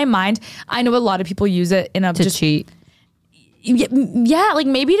 Like in my mind, I know a lot of people use it in a To cheat. Yeah, like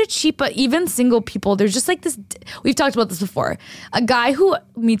maybe to cheat, but even single people, there's just like this, we've talked about this before. A guy who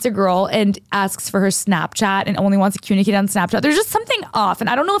meets a girl and asks for her Snapchat and only wants to communicate on Snapchat, there's just something off. And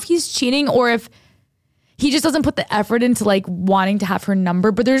I don't know if he's cheating or if he just doesn't put the effort into like wanting to have her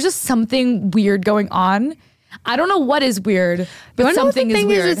number, but there's just something weird going on. I don't know what is weird, but something is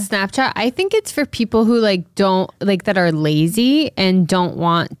weird. Is with Snapchat, I think it's for people who like don't like that are lazy and don't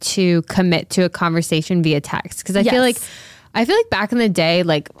want to commit to a conversation via text. Because I feel like back in the day,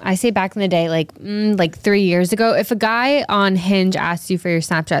 like I say back in the day, like 3 years ago, if a guy on Hinge asks you for your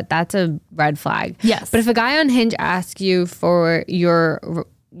Snapchat, that's a red flag. Yes. But if a guy on Hinge asks you for your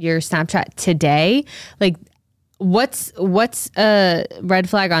Snapchat today, like what's a red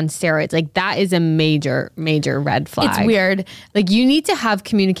flag on steroids? Like that is a major red flag. It's weird. Like you need to have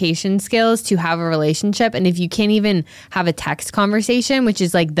communication skills to have a relationship. And if you can't even have a text conversation, which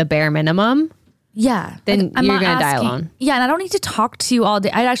is like the bare minimum, yeah. then I'm you're not going to die asking- alone. Yeah, and I don't need to talk to you all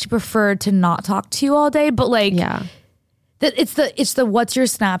day. I'd actually prefer to not talk to you all day, but like Yeah. it's the what's your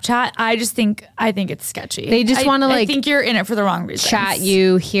Snapchat? I think it's sketchy. They just wanna, I like, think you're in it for the wrong reasons. Chat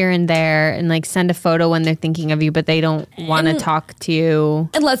you here and there and like send a photo when they're thinking of you, but they don't want to talk to you.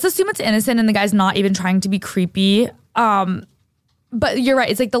 And let's assume it's innocent and the guy's not even trying to be creepy. But you're right.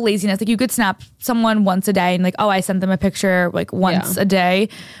 It's like the laziness. Like you could snap someone once a day and like, oh, I sent them a picture like once a day.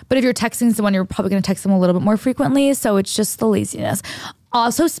 But if you're texting someone, you're probably going to text them a little bit more frequently. So it's just the laziness.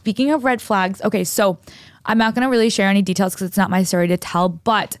 Also, speaking of red flags. Okay, so I'm not going to really share any details because it's not my story to tell.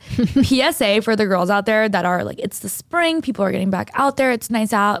 But PSA for the girls out there that are like, it's the spring. People are getting back out there. It's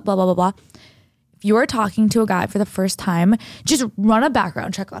nice out, blah, blah, blah, blah. If you are talking to a guy for the first time, just run a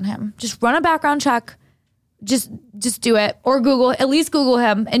background check on him. Just run a background check. Just do it, or at least Google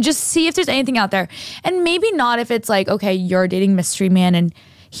him and just see if there's anything out there. And maybe not if it's like, okay, you're dating mystery man and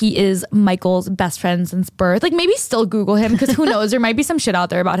he is Michael's best friend since birth. Like maybe still Google him because who knows, there might be some shit out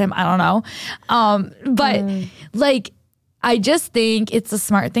there about him. I don't know. But like, I just think it's a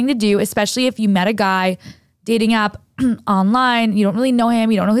smart thing to do, especially if you met a guy dating app online, you don't really know him,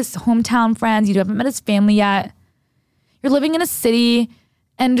 you don't know his hometown friends, you haven't met his family yet. You're living in a city.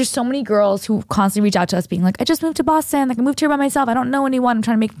 And there's so many girls who constantly reach out to us being like, I just moved to Boston. Like I moved here by myself. I don't know anyone. I'm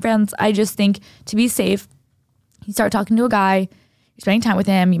trying to make friends. I just think to be safe, you start talking to a guy, you're spending time with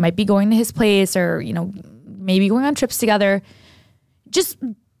him. You might be going to his place or, you know, maybe going on trips together.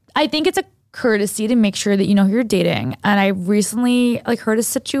 I think it's a courtesy to make sure that you know who you're dating. And I recently like heard a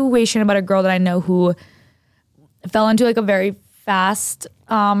situation about a girl that I know who fell into like a very fast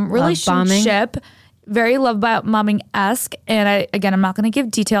relationship. Very love bombing-esque. And I'm not going to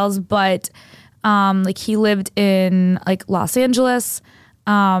give details, but like he lived in like Los Angeles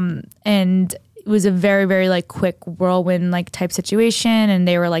and it was a very, very like quick whirlwind like type situation. And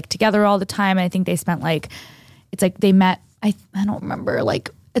they were like together all the time. And I think they spent like, it's like they met, I don't remember, like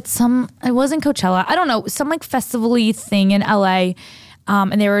it wasn't Coachella. I don't know, some like festival-y thing in LA.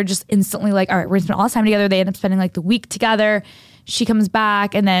 And they were just instantly like, all right, we're going to spend all this time together. They end up spending like the week together. She comes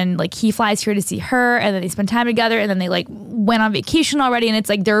back and then like he flies here to see her and then they spend time together and then they like went on vacation already and it's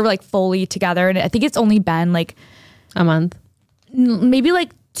like they're like fully together and I think it's only been like a month, maybe like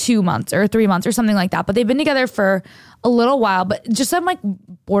 2 months or 3 months or something like that, but they've been together for a little while, but just some like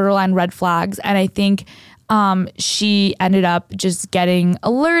borderline red flags. And I think she ended up just getting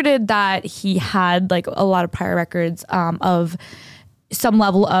alerted that he had like a lot of prior records of some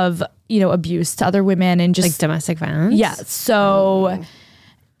level of, you know, abuse to other women and just like domestic violence. Yeah. So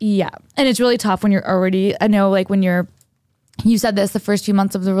yeah. And it's really tough when you're already, I know like when you said this, the first few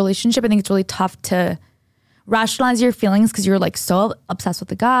months of the relationship, I think it's really tough to rationalize your feelings because you're like so obsessed with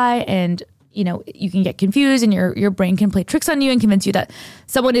the guy and, you know, you can get confused and your brain can play tricks on you and convince you that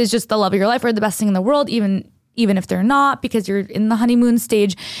someone is just the love of your life or the best thing in the world, even even if they're not, because you're in the honeymoon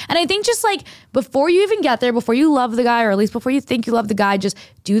stage. And I think just like before you even get there, before you love the guy, or at least before you think you love the guy, just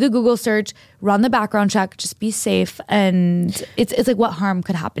do the Google search, run the background check, just be safe. And it's like, what harm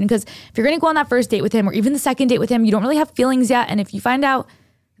could happen? Because if you're going to go on that first date with him, or even the second date with him, you don't really have feelings yet. And if you find out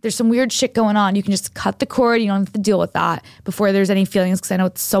there's some weird shit going on, you can just cut the cord. You don't have to deal with that before there's any feelings, because I know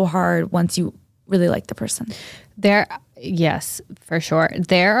it's so hard once you really like the person. Yes, for sure.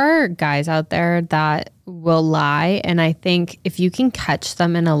 There are guys out there that will lie. And I think if you can catch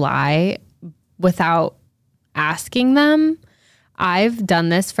them in a lie without asking them, I've done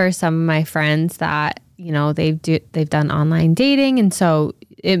this for some of my friends that, you know, they've done online dating. And so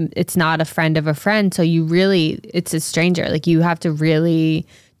it's not a friend of a friend. So it's a stranger. Like, you have to really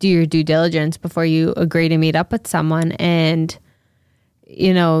do your due diligence before you agree to meet up with someone. And,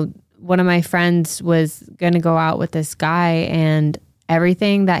 you know, one of my friends was going to go out with this guy, and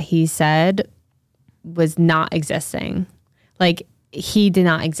everything that he said was not existing. Like, he did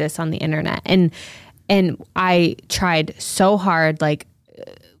not exist on the internet. And I tried so hard, like,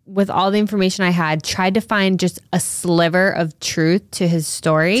 with all the information I had, tried to find just a sliver of truth to his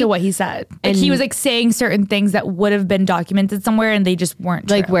story. To what he said. Like, he was like saying certain things that would have been documented somewhere, and they just weren't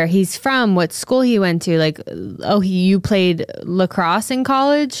true. Like, where he's from, what school he went to. Like, you played lacrosse in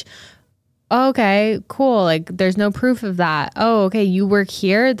college? Okay, cool. Like, there's no proof of that. Oh, okay, you work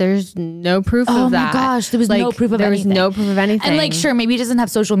here? There's no proof of that. Oh my gosh, there was no proof of anything. There was no proof of anything. And like, sure, maybe he doesn't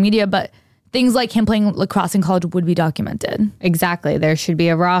have social media, but things like him playing lacrosse in college would be documented. Exactly. There should be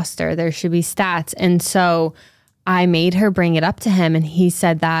a roster. There should be stats. And so I made her bring it up to him, and he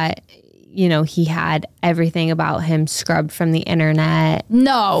said that, you know, he had everything about him scrubbed from the internet.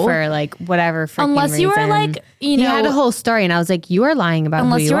 No. For like whatever freaking unless you reason. were like, you know. He had a whole story, and I was like, you are lying about who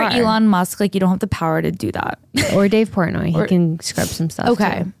you are. Unless you were Elon Musk, like, you don't have the power to do that. Or Dave Portnoy. He can scrub some stuff.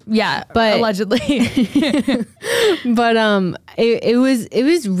 Okay. Too. Yeah. But allegedly. But it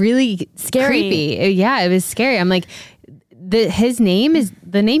was really scary. Creepy. Yeah, it was scary. I'm like,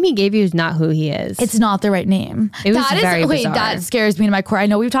 the name he gave you is not who he is. It's not the right name. It was very bizarre. That scares me to my core. I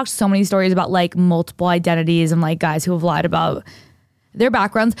know we've talked so many stories about like multiple identities and like guys who have lied about their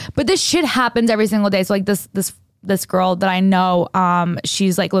backgrounds, but this shit happens every single day. So like this girl that I know,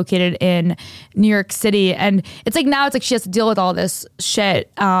 she's like located in New York City, and it's like now it's like she has to deal with all this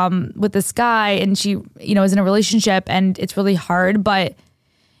shit with this guy, and she, you know, is in a relationship, and it's really hard, but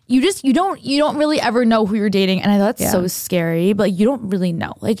you don't really ever know who you're dating. And I know that's so scary, but you don't really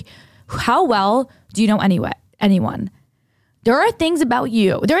know. Like, how well do you know anyone? There are things about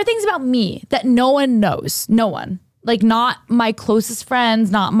you. There are things about me that no one knows. No one. Like, not my closest friends,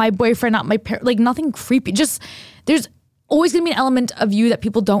 not my boyfriend, not my parents, like nothing creepy. Just, there's always gonna be an element of you that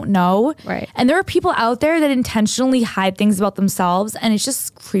people don't know. Right. And there are people out there that intentionally hide things about themselves, and it's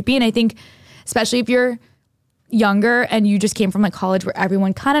just creepy. And I think, especially if you're younger and you just came from like college where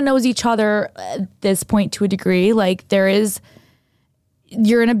everyone kind of knows each other at this point to a degree, like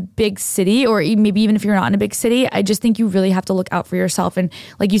you're in a big city, or maybe even if you're not in a big city, I just think you really have to look out for yourself. And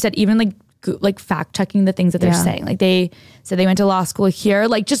like you said, even like fact checking the things that they're saying. Like, they said they went to law school here,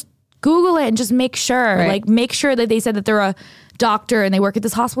 like just Google it and just make sure, like make sure that they said that they're a doctor and they work at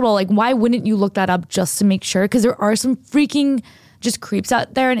this hospital. Like, why wouldn't you look that up just to make sure? Because there are some freaking just creeps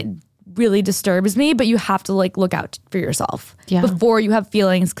out there, and it really disturbs me, but you have to like look out for yourself before you have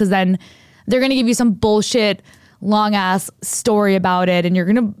feelings, because then they're gonna give you some bullshit long ass story about it, and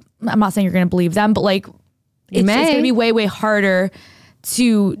I'm not saying you're gonna believe them, but like it's gonna be way harder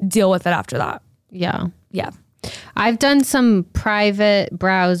to deal with it after that. Yeah I've done some private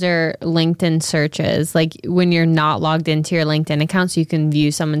browser LinkedIn searches, like when you're not logged into your LinkedIn account, so you can view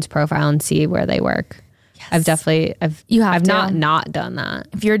someone's profile and see where they work. I've not done that.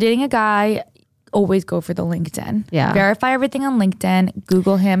 If you're dating a guy, always go for the LinkedIn. Yeah. Verify everything on LinkedIn,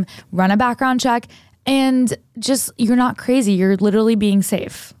 Google him, run a background check, and just, you're not crazy. You're literally being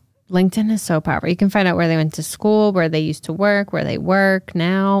safe. LinkedIn is so powerful. You can find out where they went to school, where they used to work, where they work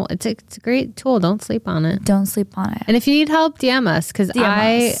now. It's a great tool. Don't sleep on it. Don't sleep on it. And if you need help, DM us, because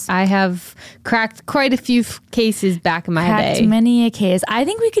I have cracked quite a few cases back in my day. Cracked many a case. I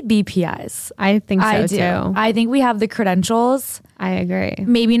think we could be PIs. I think so too. I think we have the credentials. I agree.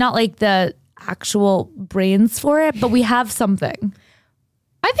 Maybe not like the actual brains for it, but we have something.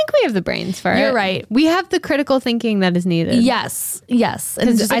 I think we have the brains for it. You're right. We have the critical thinking that is needed. Yes. And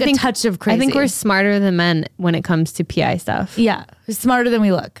it's just like a touch of crazy. I think we're smarter than men when it comes to PI stuff. Yeah. We're smarter than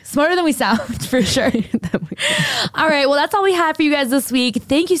we look. Smarter than we sound, for sure. All right. Well, that's all we have for you guys this week.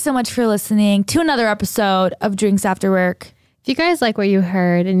 Thank you so much for listening to another episode of Drinks After Work. If you guys like what you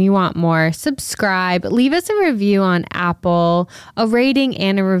heard and you want more, subscribe. Leave us a review on Apple, a rating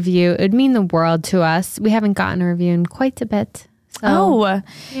and a review. It would mean the world to us. We haven't gotten a review in quite a bit. So,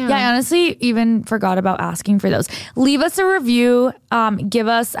 yeah, I honestly even forgot about asking for those. Leave us a review. Give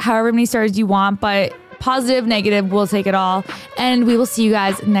us however many stars you want, but positive, negative, we'll take it all. And we will see you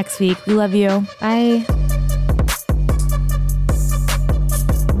guys next week. We love you. Bye.